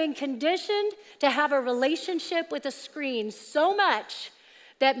we have been conditioned to have a relationship with a screen so much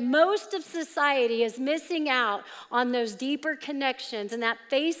that most of society is missing out on those deeper connections and that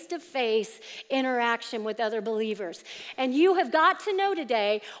face-to-face interaction with other believers. And you have got to know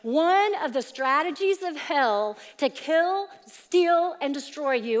today, one of the strategies of hell to kill, steal, and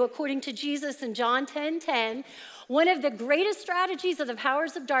destroy you, according to Jesus in John 10:10, one of the greatest strategies of the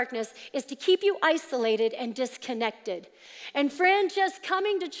powers of darkness is to keep you isolated and disconnected. And friend, just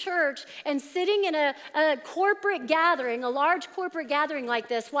coming to church and sitting in a corporate gathering, a large corporate gathering like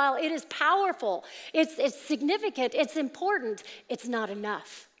this, while it is powerful, it's significant, it's important, it's not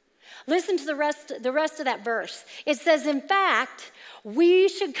enough. Listen to the rest of that verse. It says, in fact, we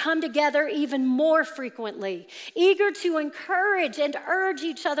should come together even more frequently, eager to encourage and urge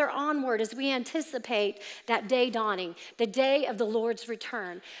each other onward as we anticipate that day dawning, the day of the Lord's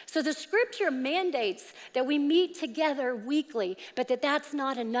return. So the scripture mandates that we meet together weekly, but that's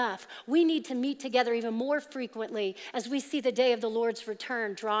not enough. We need to meet together even more frequently as we see the day of the Lord's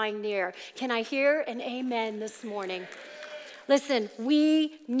return drawing near. Can I hear an amen this morning? Listen,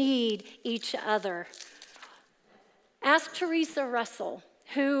 we need each other. Ask Teresa Russell,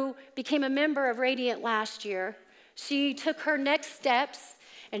 who became a member of Radiant last year. She took her next steps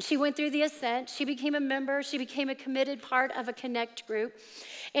and she went through the ascent. She became a member. She became a committed part of a Connect group.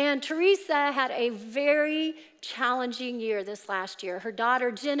 And Teresa had a very challenging year this last year. Her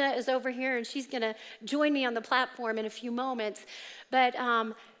daughter Jenna is over here and she's going to join me on the platform in a few moments. But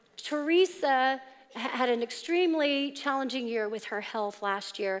Teresa had an extremely challenging year with her health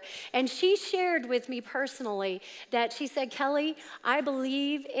last year. And she shared with me personally that she said, Kelly, I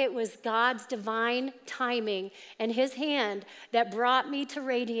believe it was God's divine timing and his hand that brought me to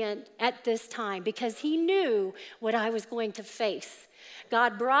Radiant at this time because he knew what I was going to face.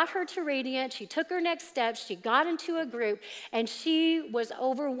 God brought her to Radiant. She took her next steps. She got into a group, and she was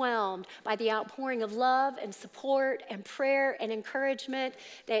overwhelmed by the outpouring of love and support and prayer and encouragement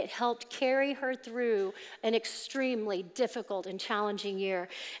that helped carry her through an extremely difficult and challenging year.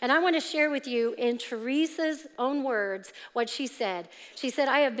 And I want to share with you in Teresa's own words what she said. She said,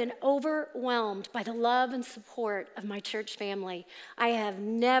 I have been overwhelmed by the love and support of my church family. I have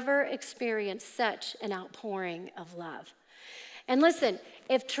never experienced such an outpouring of love. And listen,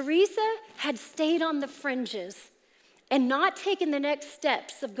 if Teresa had stayed on the fringes and not taken the next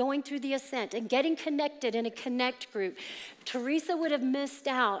steps of going through the ascent and getting connected in a Connect group, Teresa would have missed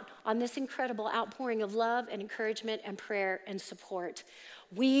out on this incredible outpouring of love and encouragement and prayer and support.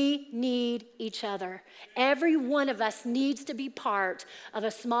 We need each other. Every one of us needs to be part of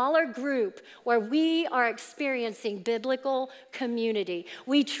a smaller group where we are experiencing biblical community.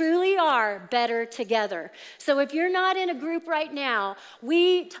 We truly are better together. So if you're not in a group right now,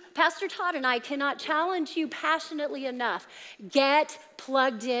 Pastor Todd and I cannot challenge you passionately enough. Get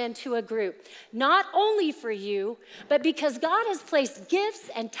plugged into a group, not only for you, but because God has placed gifts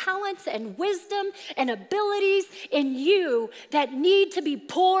and talents and wisdom and abilities in you that need to be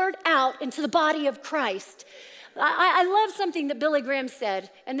poured out into the body of Christ. I love something that Billy Graham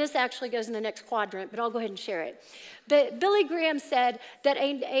said, and this actually goes in the next quadrant, but I'll go ahead and share it. But Billy Graham said that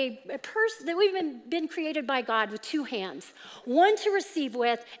a person that we've been created by God with two hands, one to receive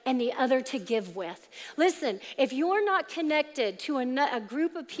with and the other to give with. Listen, if you're not connected to a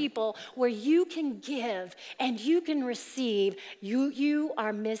group of people where you can give and you can receive, you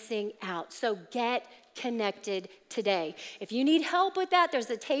are missing out. So get connected today. If you need help with that, there's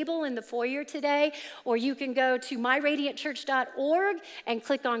a table in the foyer today, or you can go to myradiantchurch.org and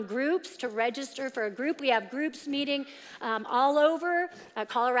click on groups to register for a group. We have groups meeting all over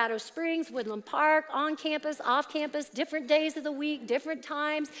Colorado Springs, Woodland Park, on campus, off campus, different days of the week, different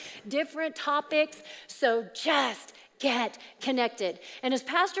times, different topics. So just get connected. And as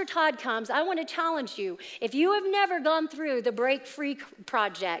Pastor Todd comes, I want to challenge you. If you have never gone through the Break Free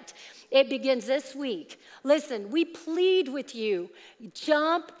project, it begins this week. Listen, we plead with you,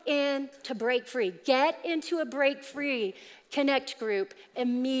 jump in to Break Free. Get into a Break Free Connect group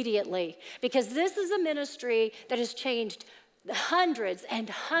immediately, because this is a ministry that has changed hundreds and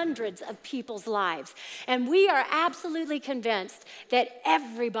hundreds of people's lives. And we are absolutely convinced that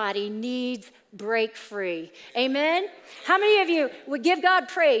everybody needs break free. Amen? How many of you would give God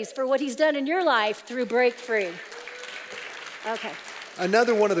praise for what he's done in your life through Break Free? Okay.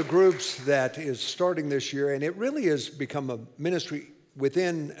 Another one of the groups that is starting this year, and it really has become a ministry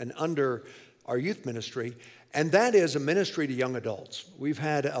within and under our youth ministry, and that is a ministry to young adults. We've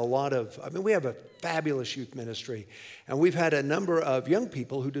had we have a fabulous youth ministry, and we've had a number of young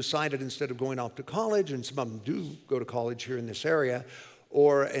people who decided instead of going off to college, and some of them do go to college here in this area,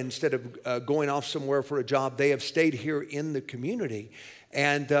 or instead of going off somewhere for a job, they have stayed here in the community.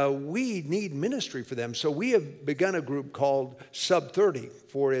 And we need ministry for them. So we have begun a group called Sub 30.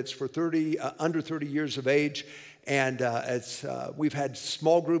 It's for under 30 years of age. And we've had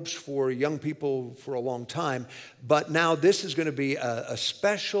small groups for young people for a long time. But now this is going to be a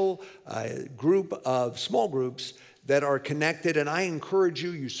special group of small groups that are connected. And I encourage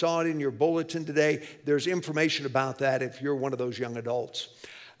you saw it in your bulletin today. There's information about that if you're one of those young adults.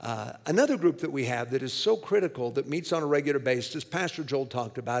 Another group that we have that is so critical, that meets on a regular basis, Pastor Joel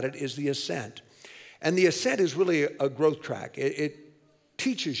talked about it, is the Ascent. And the Ascent is really a growth track. It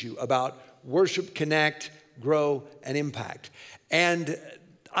teaches you about worship, connect, grow, and impact. And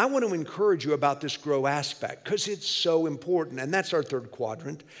I want to encourage you about this grow aspect because it's so important. And that's our third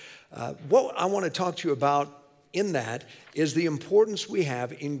quadrant. What I want to talk to you about in that is the importance we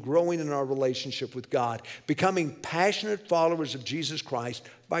have in growing in our relationship with God, becoming passionate followers of Jesus Christ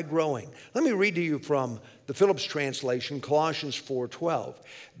by growing. Let me read to you from the Phillips translation, Colossians 4:12,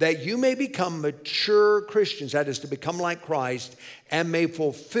 that you may become mature Christians, that is to become like Christ, and may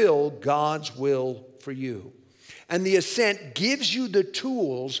fulfill God's will for you. And the ascent gives you the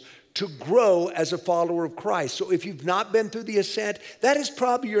tools to grow as a follower of Christ. So if you've not been through the ascent, that is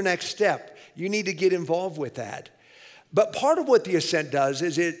probably your next step. You need to get involved with that. But part of what the ascent does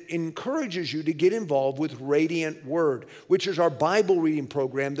is it encourages you to get involved with Radiant Word, which is our Bible reading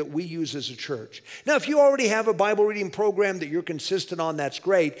program that we use as a church. Now, if you already have a Bible reading program that you're consistent on, that's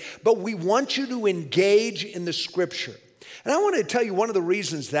great. But we want you to engage in the Scripture. And I want to tell you one of the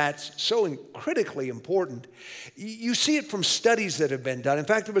reasons that's so critically important. You see it from studies that have been done. In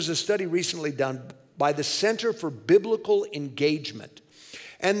fact, there was a study recently done by the Center for Biblical Engagement.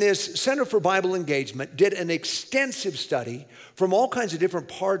 And this Center for Bible Engagement did an extensive study from all kinds of different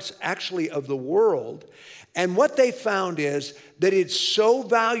parts, actually, of the world. And what they found is that it's so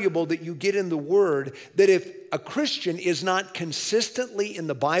valuable that you get in the Word that if a Christian is not consistently in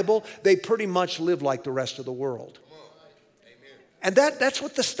the Bible, they pretty much live like the rest of the world. And that's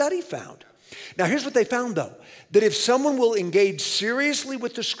what the study found. Now, here's what they found, though. That if someone will engage seriously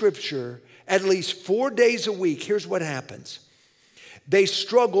with the Scripture at least 4 days a week, here's what happens. They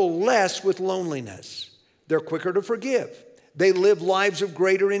struggle less with loneliness. They're quicker to forgive. They live lives of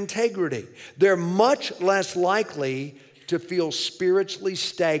greater integrity. They're much less likely to feel spiritually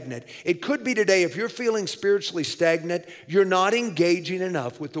stagnant. It could be today, if you're feeling spiritually stagnant, you're not engaging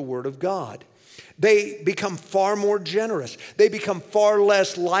enough with the Word of God. They become far more generous. They become far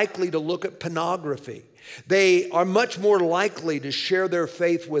less likely to look at pornography. They are much more likely to share their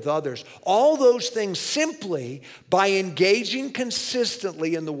faith with others. All those things simply by engaging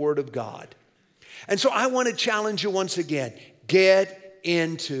consistently in the Word of God. And so I want to challenge you once again, get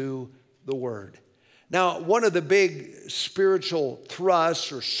into the Word. Now, one of the big spiritual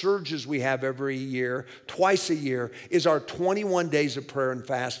thrusts or surges we have every year, twice a year, is our 21 days of prayer and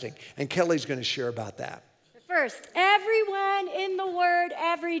fasting. And Kelly's going to share about that. First, everyone in the Word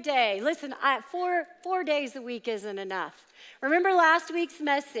every day. Listen, 4 days a week isn't enough. Remember last week's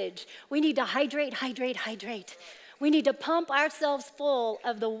message? We need to hydrate. We need to pump ourselves full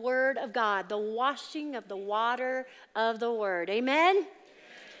of the Word of God, the washing of the water of the Word. Amen?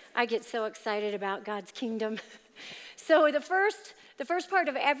 I get so excited about God's kingdom. So the first part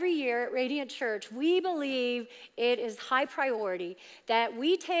of every year at Radiant Church, we believe it is high priority that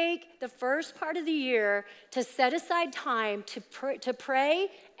we take the first part of the year to set aside time to pray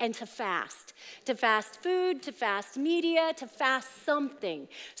and to fast food, to fast media, to fast something.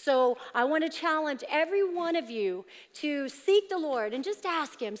 So I want to challenge every one of you to seek the Lord and just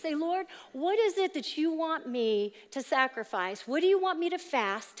ask Him, say, Lord, what is it that you want me to sacrifice? What do you want me to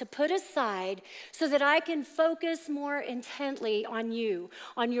fast, to put aside so that I can focus more intently on you,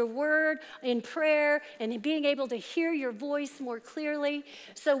 on your word, in prayer, and in being able to hear your voice more clearly?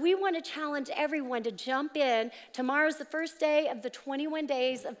 So we want to challenge everyone to jump in. Tomorrow's the first day of the 21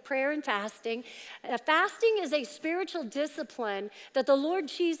 days of prayer and fasting. Fasting is a spiritual discipline that the Lord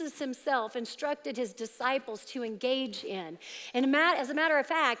Jesus Himself instructed His disciples to engage in. And as a matter of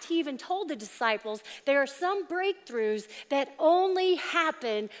fact, He even told the disciples there are some breakthroughs that only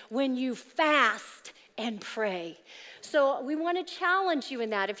happen when you fast and pray. So we want to challenge you in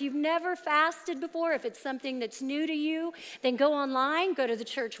that. If you've never fasted before, if it's something that's new to you, then go online, go to the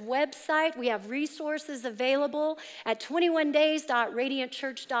church website. We have resources available at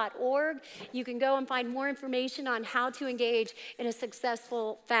 21days.radiantchurch.org. You can go and find more information on how to engage in a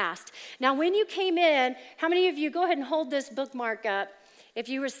successful fast. Now, when you came in, how many of you, go ahead and hold this bookmark up if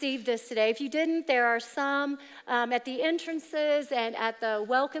you received this today. If you didn't, there are some at the entrances and at the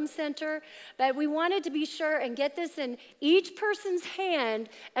Welcome Center. But we wanted to be sure and get this in each person's hand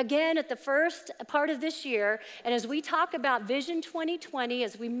again at the first part of this year. And as we talk about Vision 2020,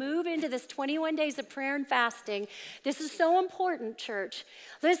 as we move into this 21 days of prayer and fasting, this is so important, church.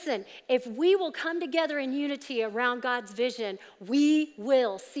 Listen, if we will come together in unity around God's vision, we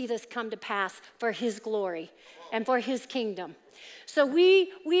will see this come to pass for His glory and for His kingdom. So we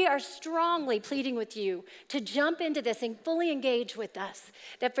are strongly pleading with you to jump into this and fully engage with us.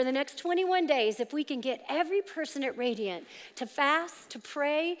 That for the next 21 days, if we can get every person at Radiant to fast, to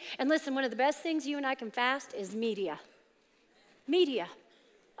pray, and listen, one of the best things you and I can fast is media. Media.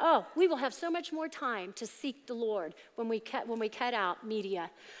 Oh, we will have so much more time to seek the Lord when we cut out media.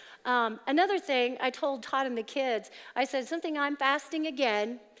 Another thing I told Todd and the kids, I said, something I'm fasting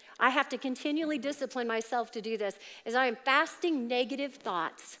again, I have to continually discipline myself to do this, is I am fasting negative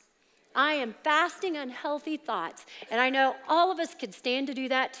thoughts. I am fasting unhealthy thoughts. And I know all of us could stand to do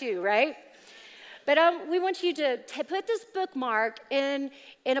that too, right? But we want you to put this bookmark in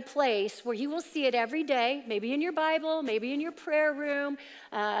a place where you will see it every day, maybe in your Bible, maybe in your prayer room,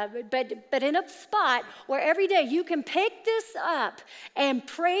 but in a spot where every day you can pick this up and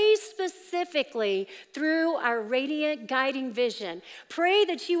pray specifically through our radiant guiding vision. Pray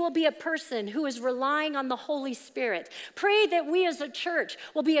that you will be a person who is relying on the Holy Spirit. Pray that we as a church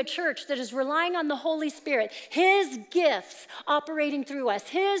will be a church that is relying on the Holy Spirit, His gifts operating through us,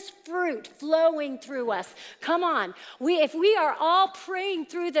 His fruit flowing through us. Come on. If we are all praying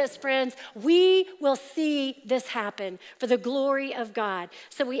through this, friends, we will see this happen for the glory of God.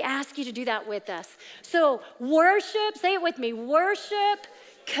 So we ask you to do that with us. So worship, say it with me, worship,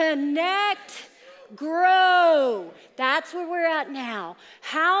 connect, grow. That's where we're at now.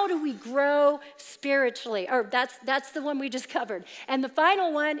 How do we grow spiritually? Or that's the one we just covered. And the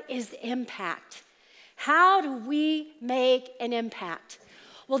final one is impact. How do we make an impact?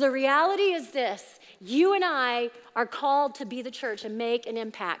 Well, the reality is this. You and I are called to be the church and make an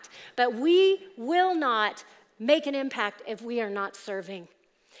impact. But we will not make an impact if we are not serving.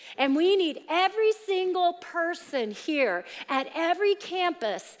 And we need every single person here at every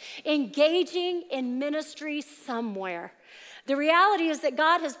campus engaging in ministry somewhere. The reality is that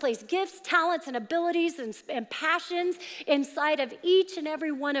God has placed gifts, talents, and abilities and passions inside of each and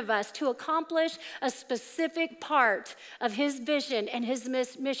every one of us to accomplish a specific part of His vision and His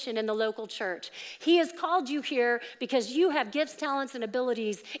mission in the local church. He has called you here because you have gifts, talents, and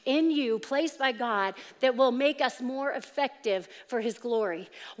abilities in you placed by God that will make us more effective for His glory.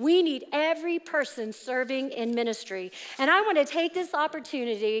 We need every person serving in ministry. And I want to take this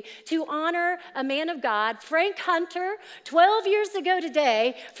opportunity to honor a man of God, Frank Hunter. 12 years ago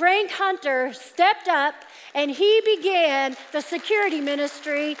today, Frank Hunter stepped up and he began the security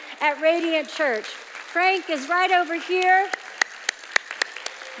ministry at Radiant Church. Frank is right over here.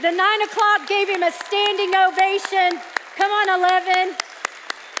 The 9 o'clock gave him a standing ovation. Come on, 11.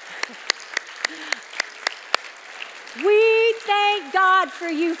 We thank God for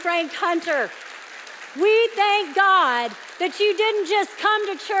you, Frank Hunter. We thank God that you didn't just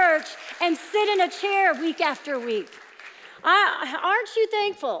come to church and sit in a chair week after week. Aren't you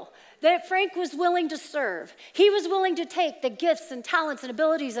thankful that Frank was willing to serve? He was willing to take the gifts and talents and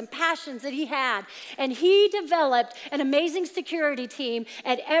abilities and passions that he had, and he developed an amazing security team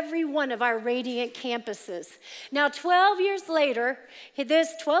at every one of our Radiant campuses. Now, 12 years later,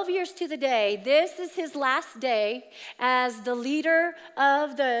 12 years to the day, this is his last day as the leader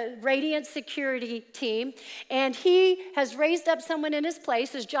of the Radiant security team, and he has raised up someone in his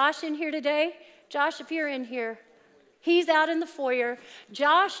place. Is Josh in here today? Josh, if you're in here. He's out in the foyer.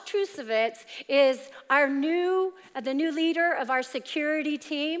 Josh Trusevitz is the new leader of our security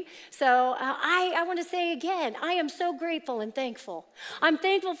team. So I want to say again, I am so grateful and thankful. I'm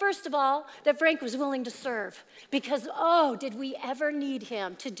thankful, first of all, that Frank was willing to serve because, did we ever need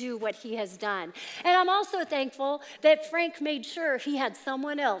him to do what he has done. And I'm also thankful that Frank made sure he had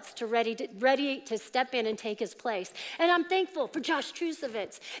someone else ready to step in and take his place. And I'm thankful for Josh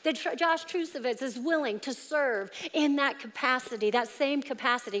Trusevitz, that Josh Trusevitz is willing to serve in that capacity, that same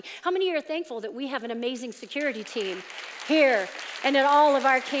capacity. How many are thankful that we have an amazing security team here and at all of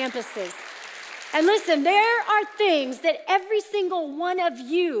our campuses? And listen, there are things that every single one of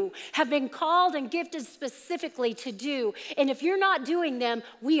you have been called and gifted specifically to do. And if you're not doing them,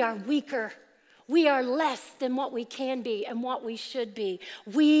 we are weaker. We are less than what we can be and what we should be.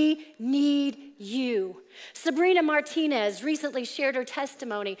 We need you. Sabrina Martinez recently shared her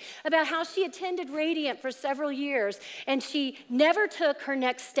testimony about how she attended Radiant for several years and she never took her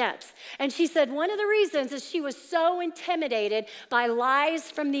next steps. And she said one of the reasons is she was so intimidated by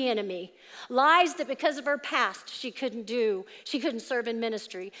lies from the enemy. Lies that because of her past she couldn't serve in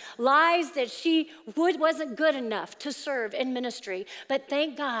ministry. Lies that she wasn't good enough to serve in ministry. But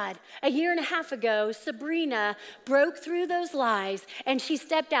thank God, a year and a half ago, Sabrina broke through those lies and she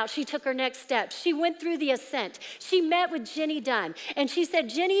stepped out. She took her next steps. She went through the ascent. She met with Jenny Dunn, and she said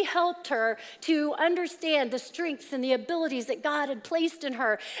Jenny helped her to understand the strengths and the abilities that God had placed in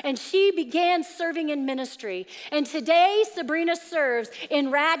her, and she began serving in ministry. And today, Sabrina serves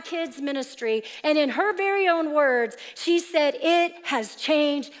in Rad Kids Ministry, and in her very own words, she said, "It has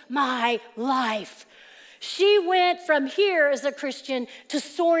changed my life." She went from here as a Christian to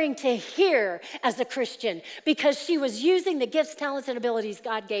soaring to here as a Christian because she was using the gifts, talents, and abilities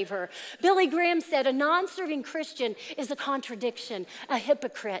God gave her. Billy Graham said, a non-serving Christian is a contradiction, a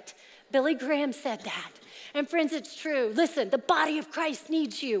hypocrite. Billy Graham said that. And friends, it's true. Listen, the body of Christ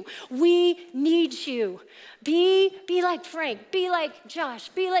needs you. We need you. Be like Frank. Be like Josh.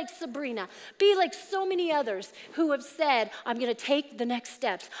 Be like Sabrina. Be like so many others who have said, I'm going to take the next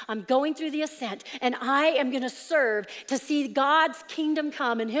steps. I'm going through the ascent, and I am going to serve to see God's kingdom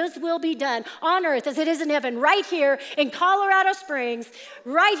come and his will be done on earth as it is in heaven, right here in Colorado Springs,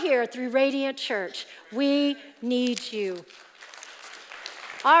 right here through Radiant Church. We need you.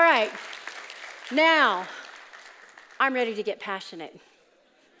 All right. Now, I'm ready to get passionate.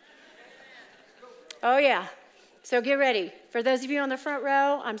 Oh, yeah. So get ready. For those of you on the front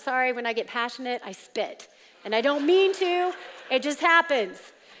row, I'm sorry, when I get passionate, I spit. And I don't mean to, it just happens.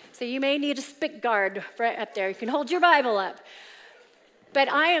 So you may need a spit guard right up there. You can hold your Bible up. But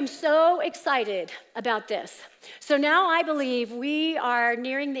I am so excited about this. So now I believe we are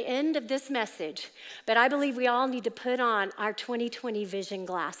nearing the end of this message, but I believe we all need to put on our 2020 vision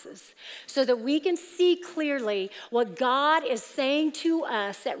glasses so that we can see clearly what God is saying to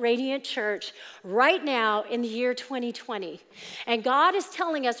us at Radiant Church right now in the year 2020. And God is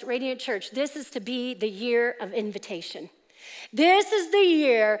telling us, Radiant Church, this is to be the year of invitation. This is the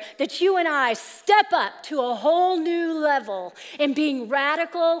year that you and I step up to a whole new level in being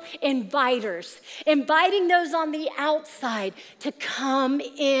radical inviters, inviting those on the outside to come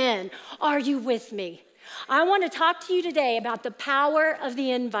in. Are you with me? I want to talk to you today about the power of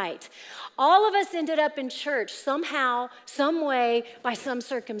the invite. All of us ended up in church somehow, some way, by some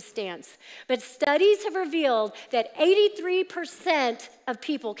circumstance. But studies have revealed that 83% of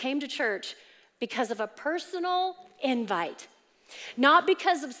people came to church because of a personal invite. Not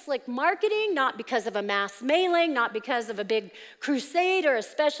because of slick marketing, not because of a mass mailing, not because of a big crusade or a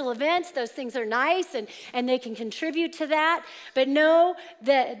special event. Those things are nice and they can contribute to that. But no,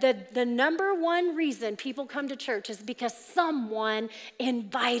 the number one reason people come to church is because someone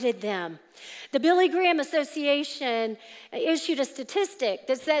invited them. The Billy Graham Association issued a statistic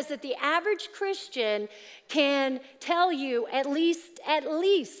that says that the average Christian can tell you at least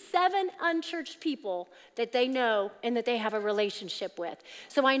 7 unchurched people that they know and that they have a relationship with.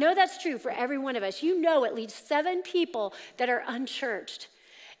 So I know that's true for every one of us. You know at least 7 people that are unchurched.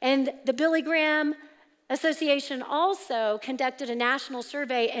 And the Billy Graham Association also conducted a national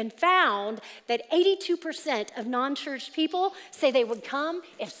survey and found that 82% of non-church people say they would come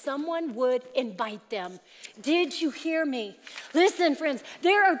if someone would invite them. Did you hear me? Listen, friends,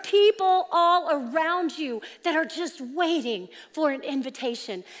 there are people all around you that are just waiting for an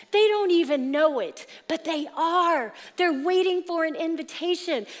invitation. They don't even know it, but they are. They're waiting for an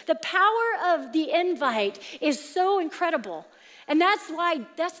invitation. The power of the invite is so incredible. And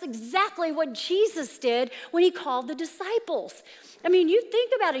that's exactly what Jesus did when he called the disciples. I mean, you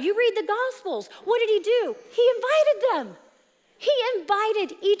think about it. You read the Gospels. What did he do? He invited them. He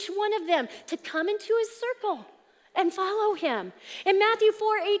invited each one of them to come into his circle and follow him. In Matthew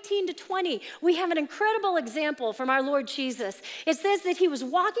 4:18-20, we have an incredible example from our Lord Jesus. It says that he was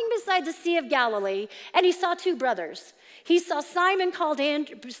walking beside the Sea of Galilee, and he saw 2 brothers. He saw Simon called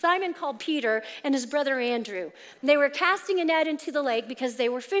Peter and his brother Andrew. They were casting a net into the lake because they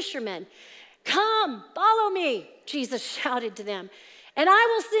were fishermen. "Come, follow me," Jesus shouted to them, "and I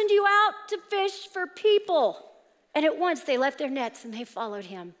will send you out to fish for people." And at once they left their nets and they followed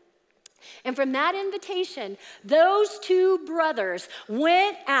him. And from that invitation, those 2 brothers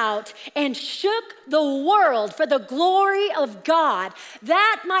went out and shook the world for the glory of God.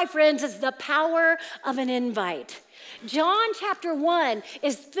 That, my friends, is the power of an invite. John chapter 1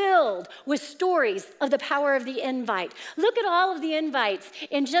 is filled with stories of the power of the invite. Look at all of the invites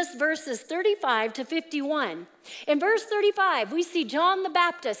in just verses 35-51. In verse 35, we see John the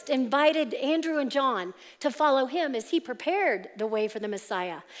Baptist invited Andrew and John to follow him as he prepared the way for the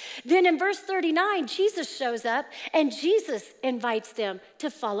Messiah. Then in verse 39, Jesus shows up and Jesus invites them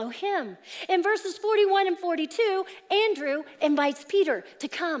to follow him. In verses 41 and 42, Andrew invites Peter to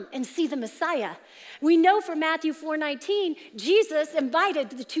come and see the Messiah. We know from Matthew 4:19, Jesus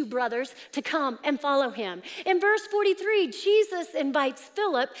invited the 2 brothers to come and follow him. In verse 43, Jesus invites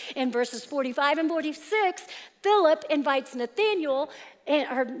Philip. In verses 45 and 46, Philip invites Nathanael, and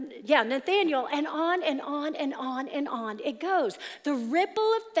on and on and on and on it goes. The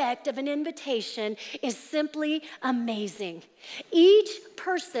ripple effect of an invitation is simply amazing. Each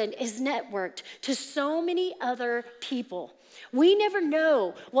person is networked to so many other people. We never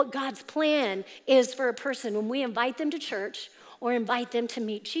know what God's plan is for a person when we invite them to church or invite them to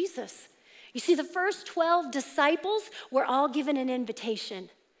meet Jesus. You see, the first 12 disciples were all given an invitation,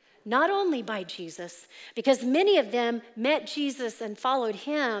 not only by Jesus, because many of them met Jesus and followed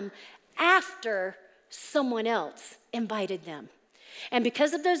him after someone else invited them. And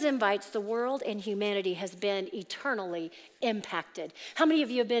because of those invites, the world and humanity has been eternally impacted. How many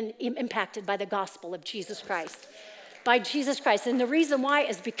of you have been impacted by the gospel of Jesus Christ? By Jesus Christ. And the reason why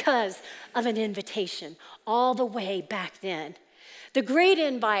is because of an invitation all the way back then. The great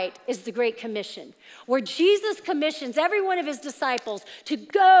invite is the Great Commission, where Jesus commissions every one of his disciples to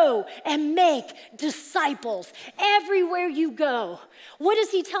go and make disciples everywhere you go. What is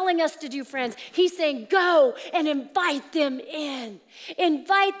he telling us to do, friends? He's saying, go and invite them in.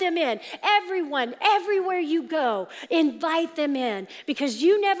 Invite them in. Everyone, everywhere you go, invite them in, because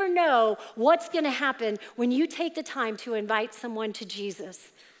you never know what's going to happen when you take the time to invite someone to Jesus.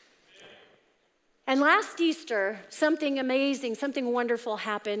 And last Easter, something amazing, something wonderful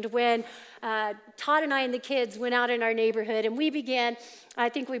happened when Todd and I and the kids went out in our neighborhood and we began, I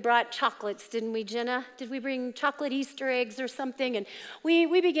think we brought chocolates, didn't we, Jenna? Did we bring chocolate Easter eggs or something? And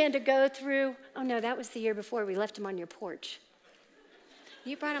we began to go through, oh no, that was the year before, we left them on your porch.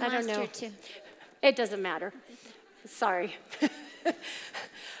 You brought them last year too. It doesn't matter. Sorry.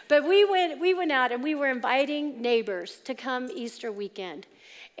 But we went out and we were inviting neighbors to come Easter weekend.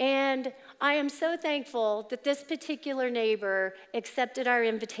 And I am so thankful that this particular neighbor accepted our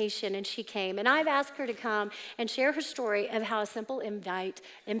invitation and she came. And I've asked her to come and share her story of how a simple invite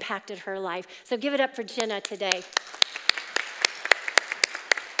impacted her life. So give it up for Jenna today.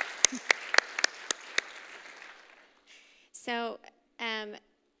 So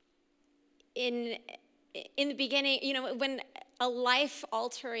in the beginning, you know, when a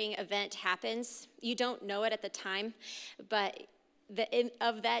life-altering event happens, you don't know it at the time, but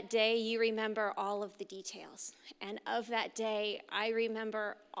of that day, you remember all of the details. And of that day, I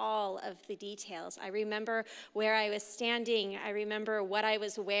remember all of the details. I remember where I was standing. I remember what I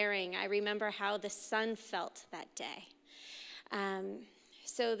was wearing. I remember how the sun felt that day.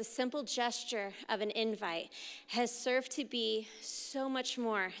 So the simple gesture of an invite has served to be so much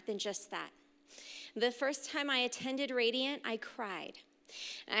more than just that. The first time I attended Radiant, I cried.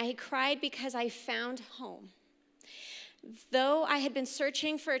 I cried because I found home. Though I had been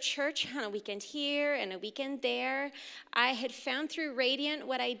searching for a church on a weekend here and a weekend there, I had found through Radiant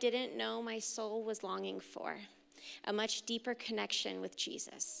what I didn't know my soul was longing for, a much deeper connection with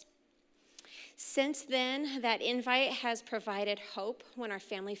Jesus. Since then, that invite has provided hope when our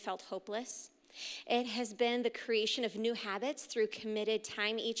family felt hopeless. It has been the creation of new habits through committed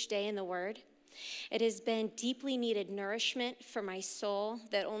time each day in the Word. It has been deeply needed nourishment for my soul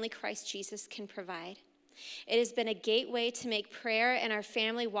that only Christ Jesus can provide. It has been a gateway to make prayer and our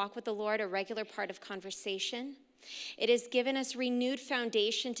family walk with the Lord a regular part of conversation. It has given us renewed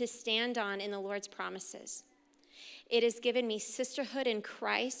foundation to stand on in the Lord's promises. It has given me sisterhood in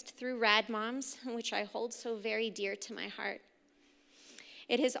Christ through Rad Moms, which I hold so very dear to my heart.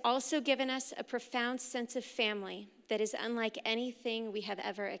 It has also given us a profound sense of family that is unlike anything we have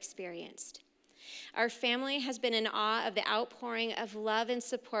ever experienced. Our family has been in awe of the outpouring of love and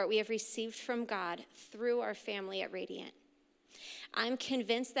support we have received from God through our family at Radiant. I'm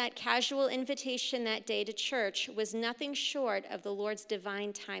convinced that casual invitation that day to church was nothing short of the Lord's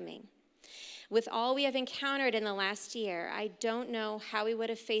divine timing. With all we have encountered in the last year, I don't know how we would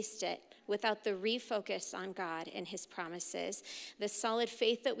have faced it without the refocus on God and his promises, the solid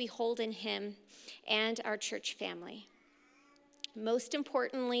faith that we hold in him, and our church family. Most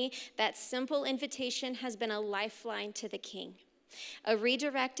importantly, that simple invitation has been a lifeline to the King, a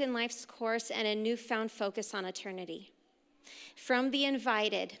redirect in life's course, and a newfound focus on eternity. From the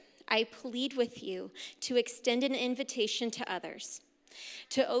invited, I plead with you to extend an invitation to others,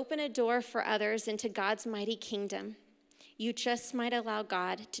 to open a door for others into God's mighty kingdom. You just might allow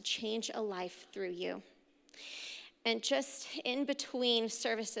God to change a life through you. And just in between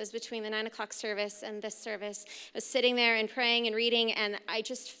services, between the 9 o'clock service and this service, I was sitting there and praying and reading, and I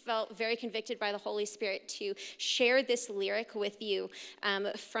just felt very convicted by the Holy Spirit to share this lyric with you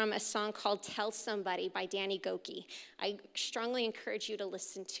from a song called Tell Somebody by Danny Goki. I strongly encourage you to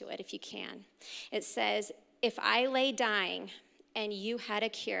listen to it if you can. It says, "If I lay dying and you had a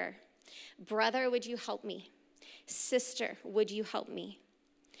cure, brother, would you help me? Sister, would you help me?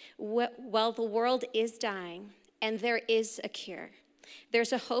 Well, the world is dying, and there is a cure.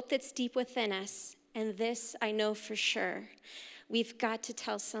 There's a hope that's deep within us, and this I know for sure. We've got to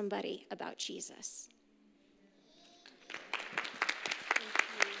tell somebody about Jesus."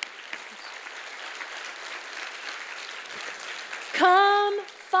 Come,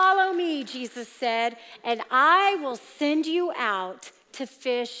 follow me, Jesus said, and I will send you out to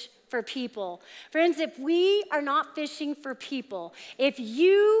fish for people. Friends, if we are not fishing for people, if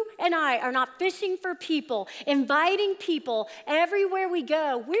you and I are not fishing for people, inviting people everywhere we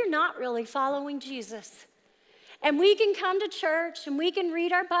go, we're not really following Jesus. And we can come to church and we can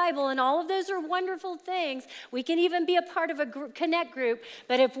read our Bible, and all of those are wonderful things. We can even be a part of a connect group.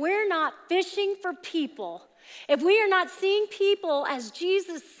 But if we're not fishing for people, if we are not seeing people as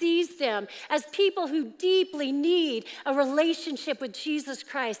Jesus sees them, as people who deeply need a relationship with Jesus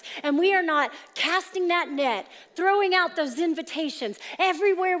Christ, and we are not casting that net, throwing out those invitations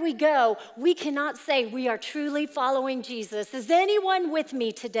everywhere we go, we cannot say we are truly following Jesus. Is anyone with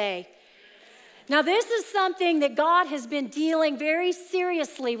me today? Now, this is something that God has been dealing very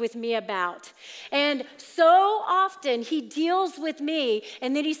seriously with me about. And so often he deals with me,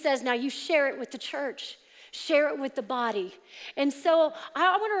 and then he says, now you share it with the church. Share it with the body. And so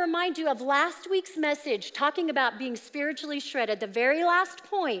I want to remind you of last week's message talking about being spiritually shredded. The very last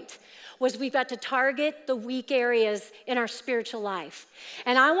point was we've got to target the weak areas in our spiritual life.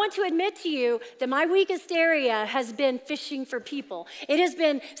 And I want to admit to you that my weakest area has been fishing for people. It has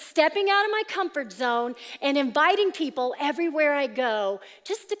been stepping out of my comfort zone and inviting people everywhere I go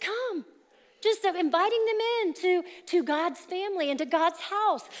just to come. Just inviting them in to God's family and to God's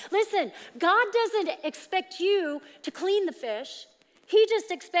house. Listen, God doesn't expect you to clean the fish. He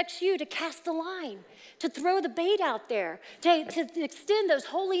just expects you to cast the line, to throw the bait out there, to extend those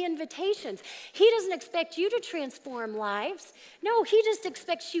holy invitations. He doesn't expect you to transform lives. No, he just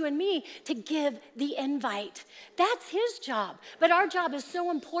expects you and me to give the invite. That's his job. But our job is so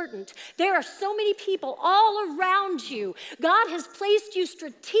important. There are so many people all around you. God has placed you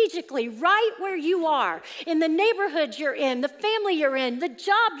strategically right where you are, in the neighborhood you're in, the family you're in, the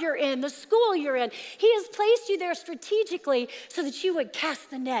job you're in, the school you're in. He has placed you there strategically so that you would cast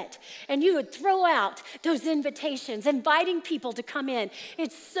the net and you would throw out those invitations, inviting people to come in.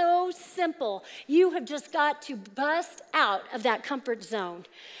 It's so simple. You have just got to bust out of that comfort zone.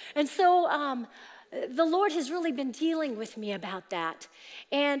 And so the Lord has really been dealing with me about that.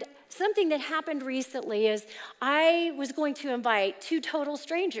 And something that happened recently is I was going to invite 2 total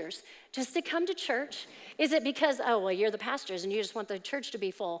strangers just to come to church. Is it because, oh, well, you're the pastors and you just want the church to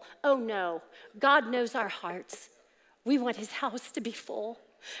be full? Oh, no. God knows our hearts. We want his house to be full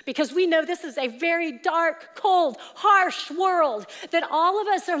because we know this is a very dark, cold, harsh world that all of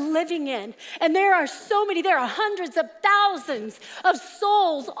us are living in. And there are hundreds of thousands of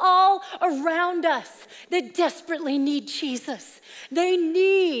souls all around us that desperately need Jesus. They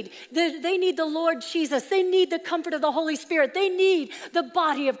need the Lord Jesus. They need the comfort of the Holy Spirit. They need the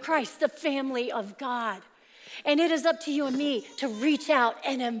body of Christ, the family of God. And it is up to you and me to reach out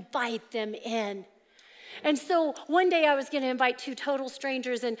and invite them in. And so one day I was going to invite 2 total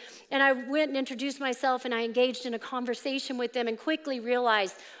strangers, and I went and introduced myself, and I engaged in a conversation with them and quickly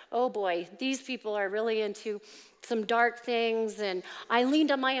realized, oh boy, these people are really into some dark things, and I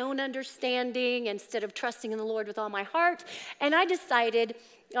leaned on my own understanding instead of trusting in the Lord with all my heart, and I decided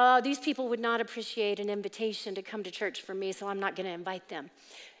these people would not appreciate an invitation to come to church from me, so I'm not going to invite them.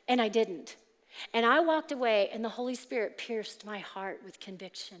 And I didn't. And I walked away, and the Holy Spirit pierced my heart with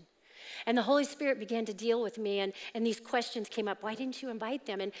conviction. And the Holy Spirit began to deal with me, and these questions came up. Why didn't you invite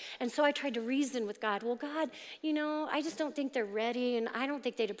them? And so I tried to reason with God. Well, God, I just don't think they're ready, and I don't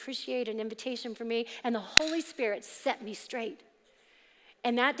think they'd appreciate an invitation from me. And the Holy Spirit set me straight.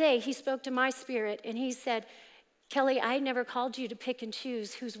 And that day, he spoke to my spirit, and he said, Kelly, I never called you to pick and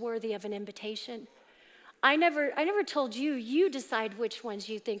choose who's worthy of an invitation. I never told you, you decide which ones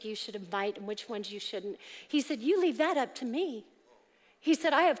you think you should invite and which ones you shouldn't. He said, you leave that up to me. He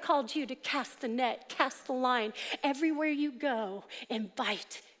said, I have called you to cast the net, cast the line. Everywhere you go,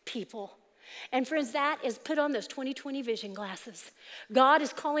 invite people. And friends, that is put on those 2020 vision glasses. God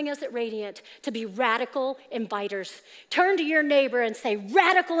is calling us at Radiant to be radical inviters. Turn to your neighbor and say,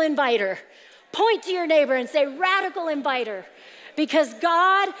 radical inviter. Point to your neighbor and say, radical inviter. Because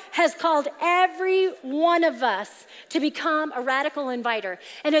God has called every one of us to become a radical inviter.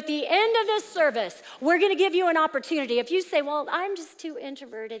 And at the end of this service, we're going to give you an opportunity. If you say, well, I'm just too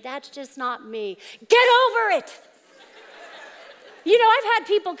introverted, that's just not me, get over it. I've had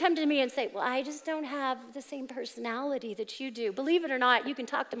people come to me and say, well, I just don't have the same personality that you do. Believe it or not, you can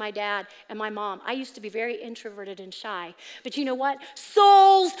talk to my dad and my mom. I used to be very introverted and shy. But you know what?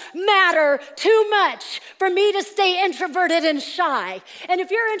 Souls matter too much for me to stay introverted and shy. And if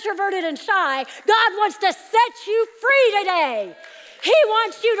you're introverted and shy, God wants to set you free today. He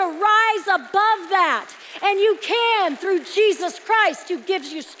wants you to rise above that. And you can through Jesus Christ who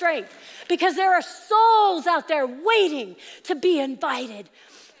gives you strength. Because there are souls out there waiting to be invited.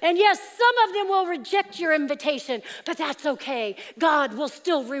 And yes, some of them will reject your invitation, but that's okay. God will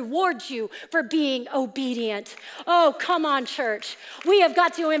still reward you for being obedient. Oh, come on, church. We have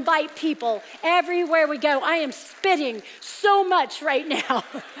got to invite people everywhere we go. I am spitting so much right now.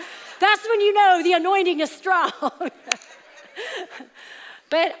 That's when you know the anointing is strong.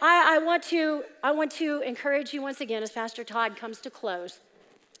 But I want to encourage you once again as Pastor Todd comes to close.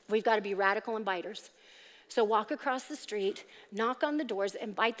 We've got to be radical inviters. So walk across the street, knock on the doors,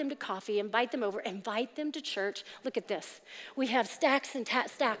 invite them to coffee, invite them over, invite them to church. Look at this. We have stacks and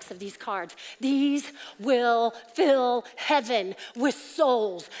stacks of these cards. These will fill heaven with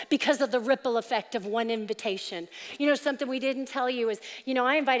souls because of the ripple effect of one invitation. You know, something we didn't tell you is,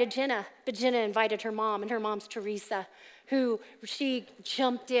 I invited Jenna, but Jenna invited her mom, and her mom's Teresa, who she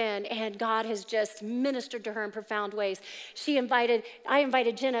jumped in, and God has just ministered to her in profound ways. I invited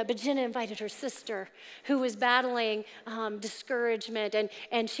Jenna, but Jenna invited her sister, who was battling discouragement,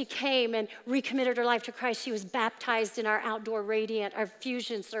 and she came and recommitted her life to Christ. She was baptized in our outdoor Radiant, our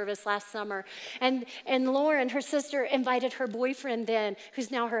fusion service last summer. And Lauren, her sister, invited her boyfriend then,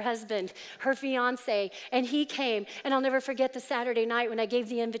 who's now her husband, her fiance, and he came. And I'll never forget the Saturday night when I gave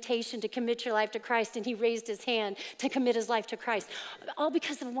the invitation to commit your life to Christ, and he raised his hand to commit his life to Christ, all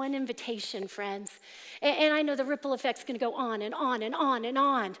because of one invitation, friends. And I know the ripple effect's going to go on and on and on and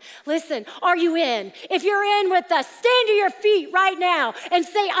on. Listen, are you in? If you're in with us, stand to your feet right now and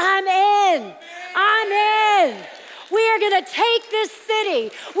say, I'm in. I'm in. We are going to take this city.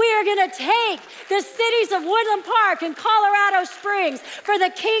 We are going to take the cities of Woodland Park and Colorado Springs for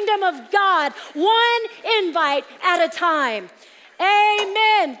the kingdom of God, one invite at a time.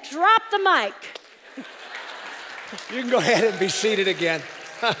 Amen. Drop the mic. You can go ahead and be seated again.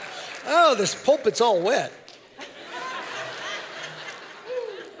 Oh, this pulpit's all wet.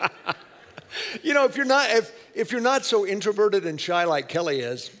 If you're not so introverted and shy like Kelly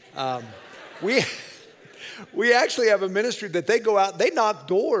is, we actually have a ministry that they go out, they knock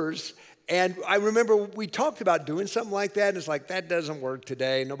doors. And I remember we talked about doing something like that, and it's like, that doesn't work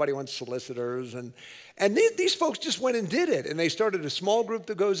today. Nobody wants solicitors. And these folks just went and did it. And they started a small group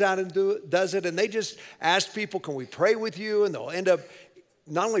that goes out and does it. And they just asked people, can we pray with you? And they'll end up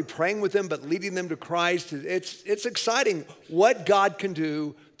not only praying with them, but leading them to Christ. It's exciting what God can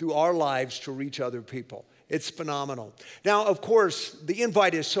do through our lives to reach other people. It's phenomenal. Now, of course, the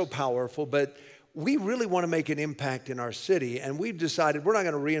invite is so powerful, but we really want to make an impact in our city, and we've decided we're not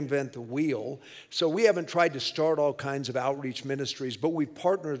going to reinvent the wheel. So we haven't tried to start all kinds of outreach ministries, but we've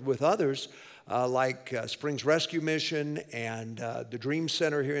partnered with others like Springs Rescue Mission and the Dream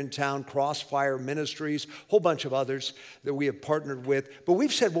Center here in town, Crossfire Ministries, a whole bunch of others that we have partnered with. But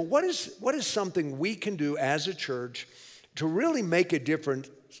we've said, well, what is something we can do as a church to really make a difference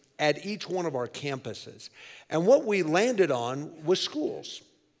at each one of our campuses? And what we landed on was schools.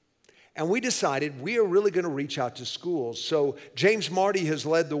 And we decided we are really going to reach out to schools. So James Marty has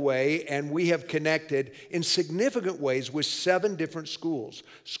led the way, and we have connected in significant ways with 7 different schools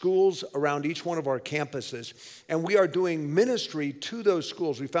around each one of our campuses. And we are doing ministry to those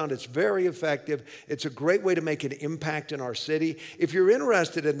schools. We found it's very effective. It's a great way to make an impact in our city. If you're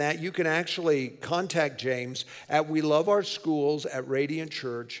interested in that, you can actually contact James at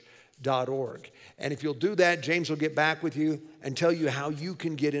weloveourschools@radiantchurch.org. And if you'll do that, James will get back with you and tell you how you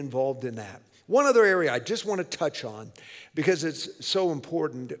can get involved in that. One other area I just want to touch on, because it's so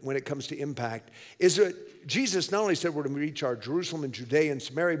important when it comes to impact, is that Jesus not only said we're to reach our Jerusalem and Judea and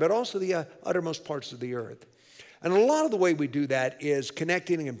Samaria, but also the uttermost parts of the earth. And a lot of the way we do that is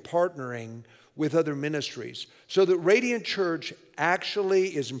connecting and partnering with other ministries, so that Radiant Church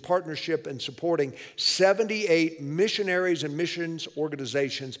actually is in partnership and supporting 78 missionaries and missions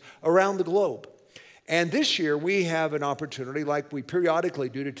organizations around the globe. And this year we have an opportunity, like we periodically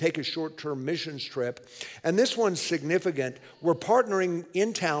do, to take a short-term missions trip. And this one's significant. We're partnering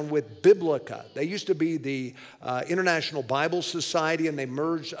in town with Biblica. They used to be the International Bible Society, and they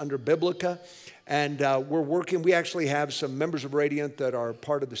merged under Biblica. And we're working, we actually have some members of Radiant that are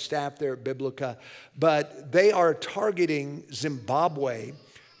part of the staff there at Biblica, but they are targeting Zimbabwe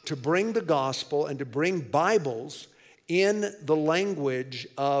to bring the gospel and to bring Bibles in the language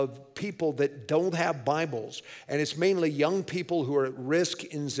of people that don't have Bibles. And it's mainly young people who are at risk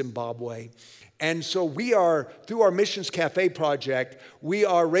in Zimbabwe. And so we are, through our Missions Cafe project, we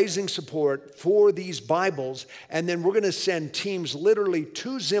are raising support for these Bibles, and then we're going to send teams literally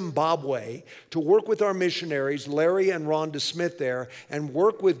to Zimbabwe to work with our missionaries, Larry and Rhonda Smith there, and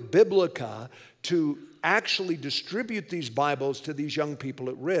work with Biblica to actually distribute these Bibles to these young people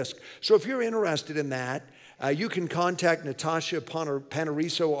at risk. So if you're interested in that, you can contact Natasha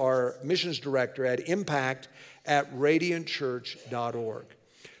Panariso, our missions director, at impact@radiantchurch.org.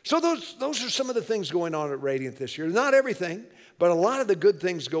 So those are some of the things going on at Radiant this year. Not everything, but a lot of the good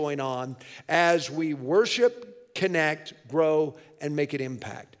things going on as we worship, connect, grow, and make an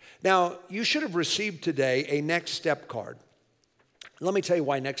impact. Now, you should have received today a Next Step card. Let me tell you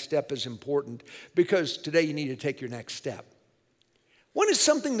why Next Step is important, because today you need to take your next step. What is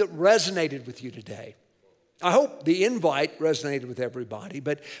something that resonated with you today? I hope the invite resonated with everybody,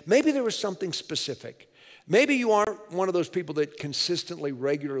 but maybe there was something specific. Maybe you aren't one of those people that consistently,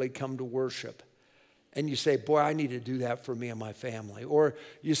 regularly come to worship. And you say, boy, I need to do that for me and my family. Or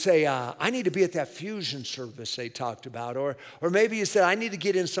you say, I need to be at that fusion service they talked about. Or maybe you said, I need to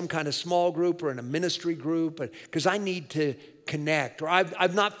get in some kind of small group or in a ministry group because I need to connect. Or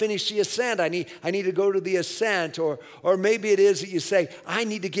I've not finished the Ascent. I need to go to the Ascent. Or maybe it is that you say, I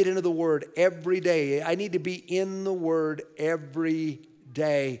need to get into the Word every day. I need to be in the Word every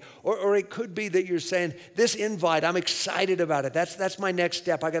day. Or it could be that you're saying, this invite, I'm excited about it. That's my next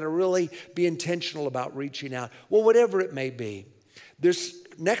step. I got to really be intentional about reaching out. Well, whatever it may be, this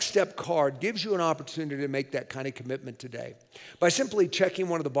Next Step card gives you an opportunity to make that kind of commitment today by simply checking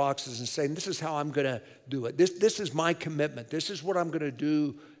one of the boxes and saying, this is how I'm going to do it. This is my commitment. This is what I'm going to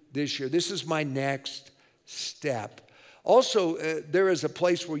do this year. This is my next step. Also, there is a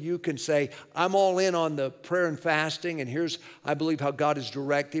place where you can say, I'm all in on the prayer and fasting, and here's, I believe, how God is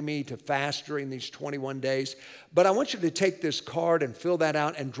directing me to fast during these 21 days. But I want you to take this card and fill that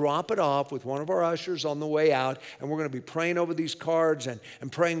out and drop it off with one of our ushers on the way out, and we're going to be praying over these cards and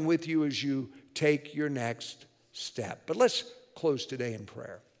praying with you as you take your next step. But let's close today in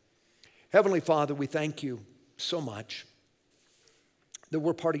prayer. Heavenly Father, we thank you so much that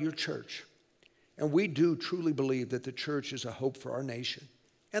we're part of your church. And we do truly believe that the church is a hope for our nation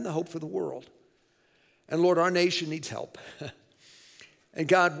and the hope for the world. And Lord, our nation needs help. And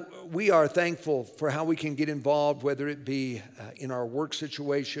God, we are thankful for how we can get involved, whether it be in our work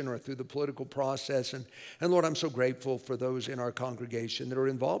situation or through the political process. And Lord, I'm so grateful for those in our congregation that are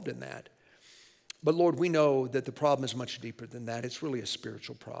involved in that. But Lord, we know that the problem is much deeper than that. It's really a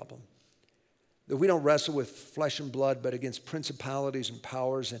spiritual problem. That we don't wrestle with flesh and blood, but against principalities and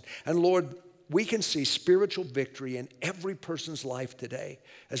powers. And Lord, we can see spiritual victory in every person's life today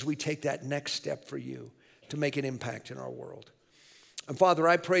as we take that next step for you to make an impact in our world. And Father,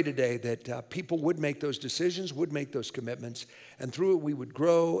 I pray today that people would make those decisions, would make those commitments, and through it we would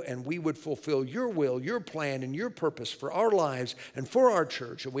grow and we would fulfill your will, your plan, and your purpose for our lives and for our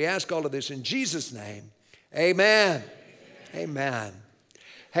church. And we ask all of this in Jesus' name. Amen. Amen.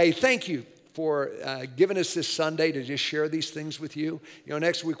 Hey, thank you for giving us this Sunday to just share these things with you. You know,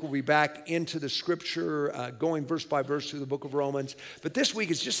 next week we'll be back into the scripture, going verse by verse through the book of Romans. But this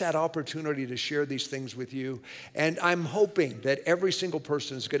week is just that opportunity to share these things with you. And I'm hoping that every single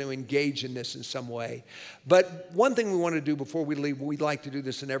person is going to engage in this in some way. But one thing we want to do before we leave, we'd like to do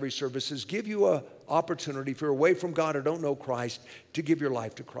this in every service, is give you an opportunity, if you're away from God or don't know Christ, to give your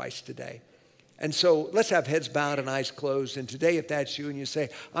life to Christ today. And so let's have heads bowed and eyes closed. And today, if that's you and you say,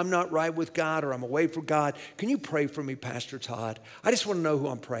 I'm not right with God or I'm away from God, can you pray for me, Pastor Todd? I just want to know who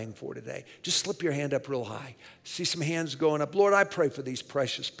I'm praying for today. Just slip your hand up real high. See some hands going up. Lord, I pray for these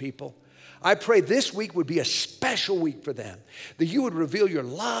precious people. I pray this week would be a special week for them, that you would reveal your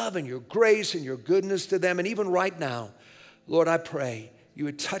love and your grace and your goodness to them. And even right now, Lord, I pray you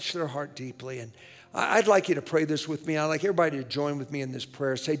would touch their heart deeply. And I'd like you to pray this with me. I'd like everybody to join with me in this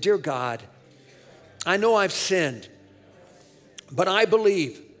prayer. Say, Dear God, I know I've sinned, but I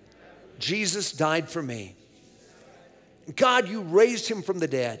believe Jesus died for me. God, you raised him from the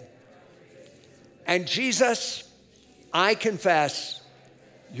dead. And Jesus, I confess,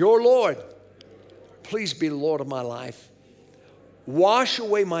 you're Lord. Please be the Lord of my life. Wash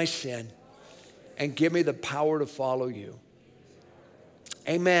away my sin and give me the power to follow you.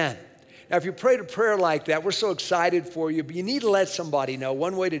 Amen. Now, if you prayed a prayer like that, we're so excited for you, but you need to let somebody know.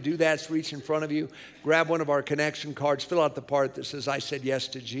 One way to do that is reach in front of you, grab one of our connection cards, fill out the part that says, I said yes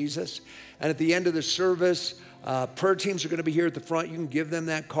to Jesus. And at the end of the service, prayer teams are going to be here at the front. You can give them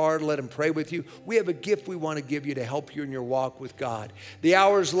that card, let them pray with you. We have a gift we want to give you to help you in your walk with God. The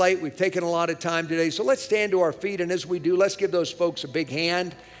hour's late. We've taken a lot of time today, so let's stand to our feet, and as we do, let's give those folks a big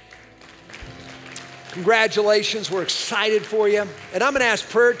hand. Congratulations, we're excited for you. And I'm going to ask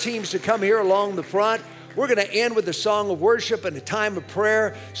prayer teams to come here along the front. We're going to end with a song of worship and a time of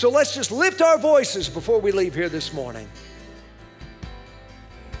prayer. So let's just lift our voices before we leave here this morning.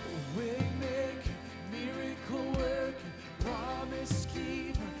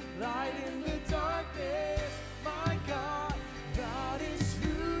 Light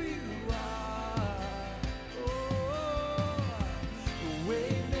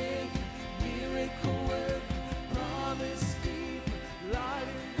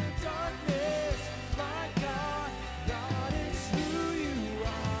in the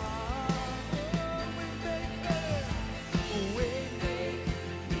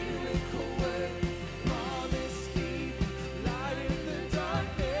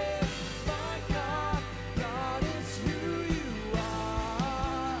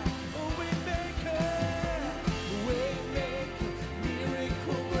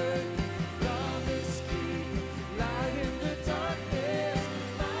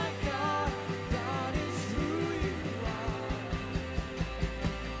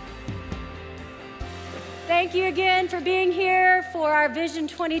Thank you again for being here for our Vision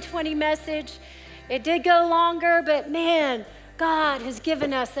 2020 message. It did go longer, but man, God has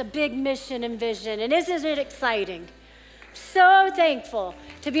given us a big mission and vision, and isn't it exciting? So thankful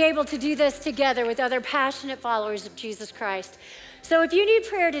to be able to do this together with other passionate followers of Jesus Christ. So if you need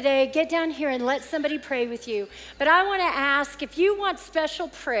prayer today, get down here and let somebody pray with you. But I want to ask, if you want special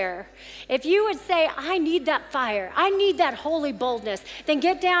prayer, if you would say, I need that fire, I need that holy boldness, then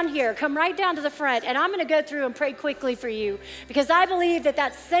get down here, come right down to the front, and I'm going to go through and pray quickly for you, because I believe that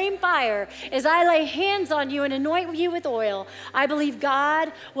that same fire, as I lay hands on you and anoint you with oil, I believe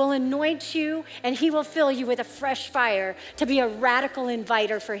God will anoint you and he will fill you with a fresh fire to be a radical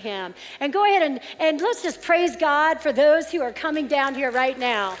inviter for him. And go ahead and let's just praise God for those who are coming down here right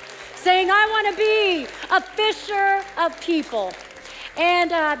now, saying, I want to be a fisher of people.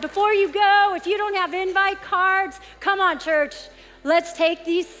 And before you go, if you don't have invite cards, come on, church. Let's take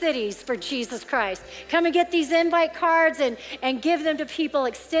these cities for Jesus Christ. Come and get these invite cards and give them to people.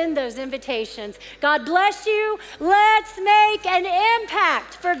 Extend those invitations. God bless you. Let's make an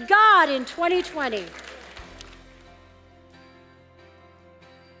impact for God in 2020.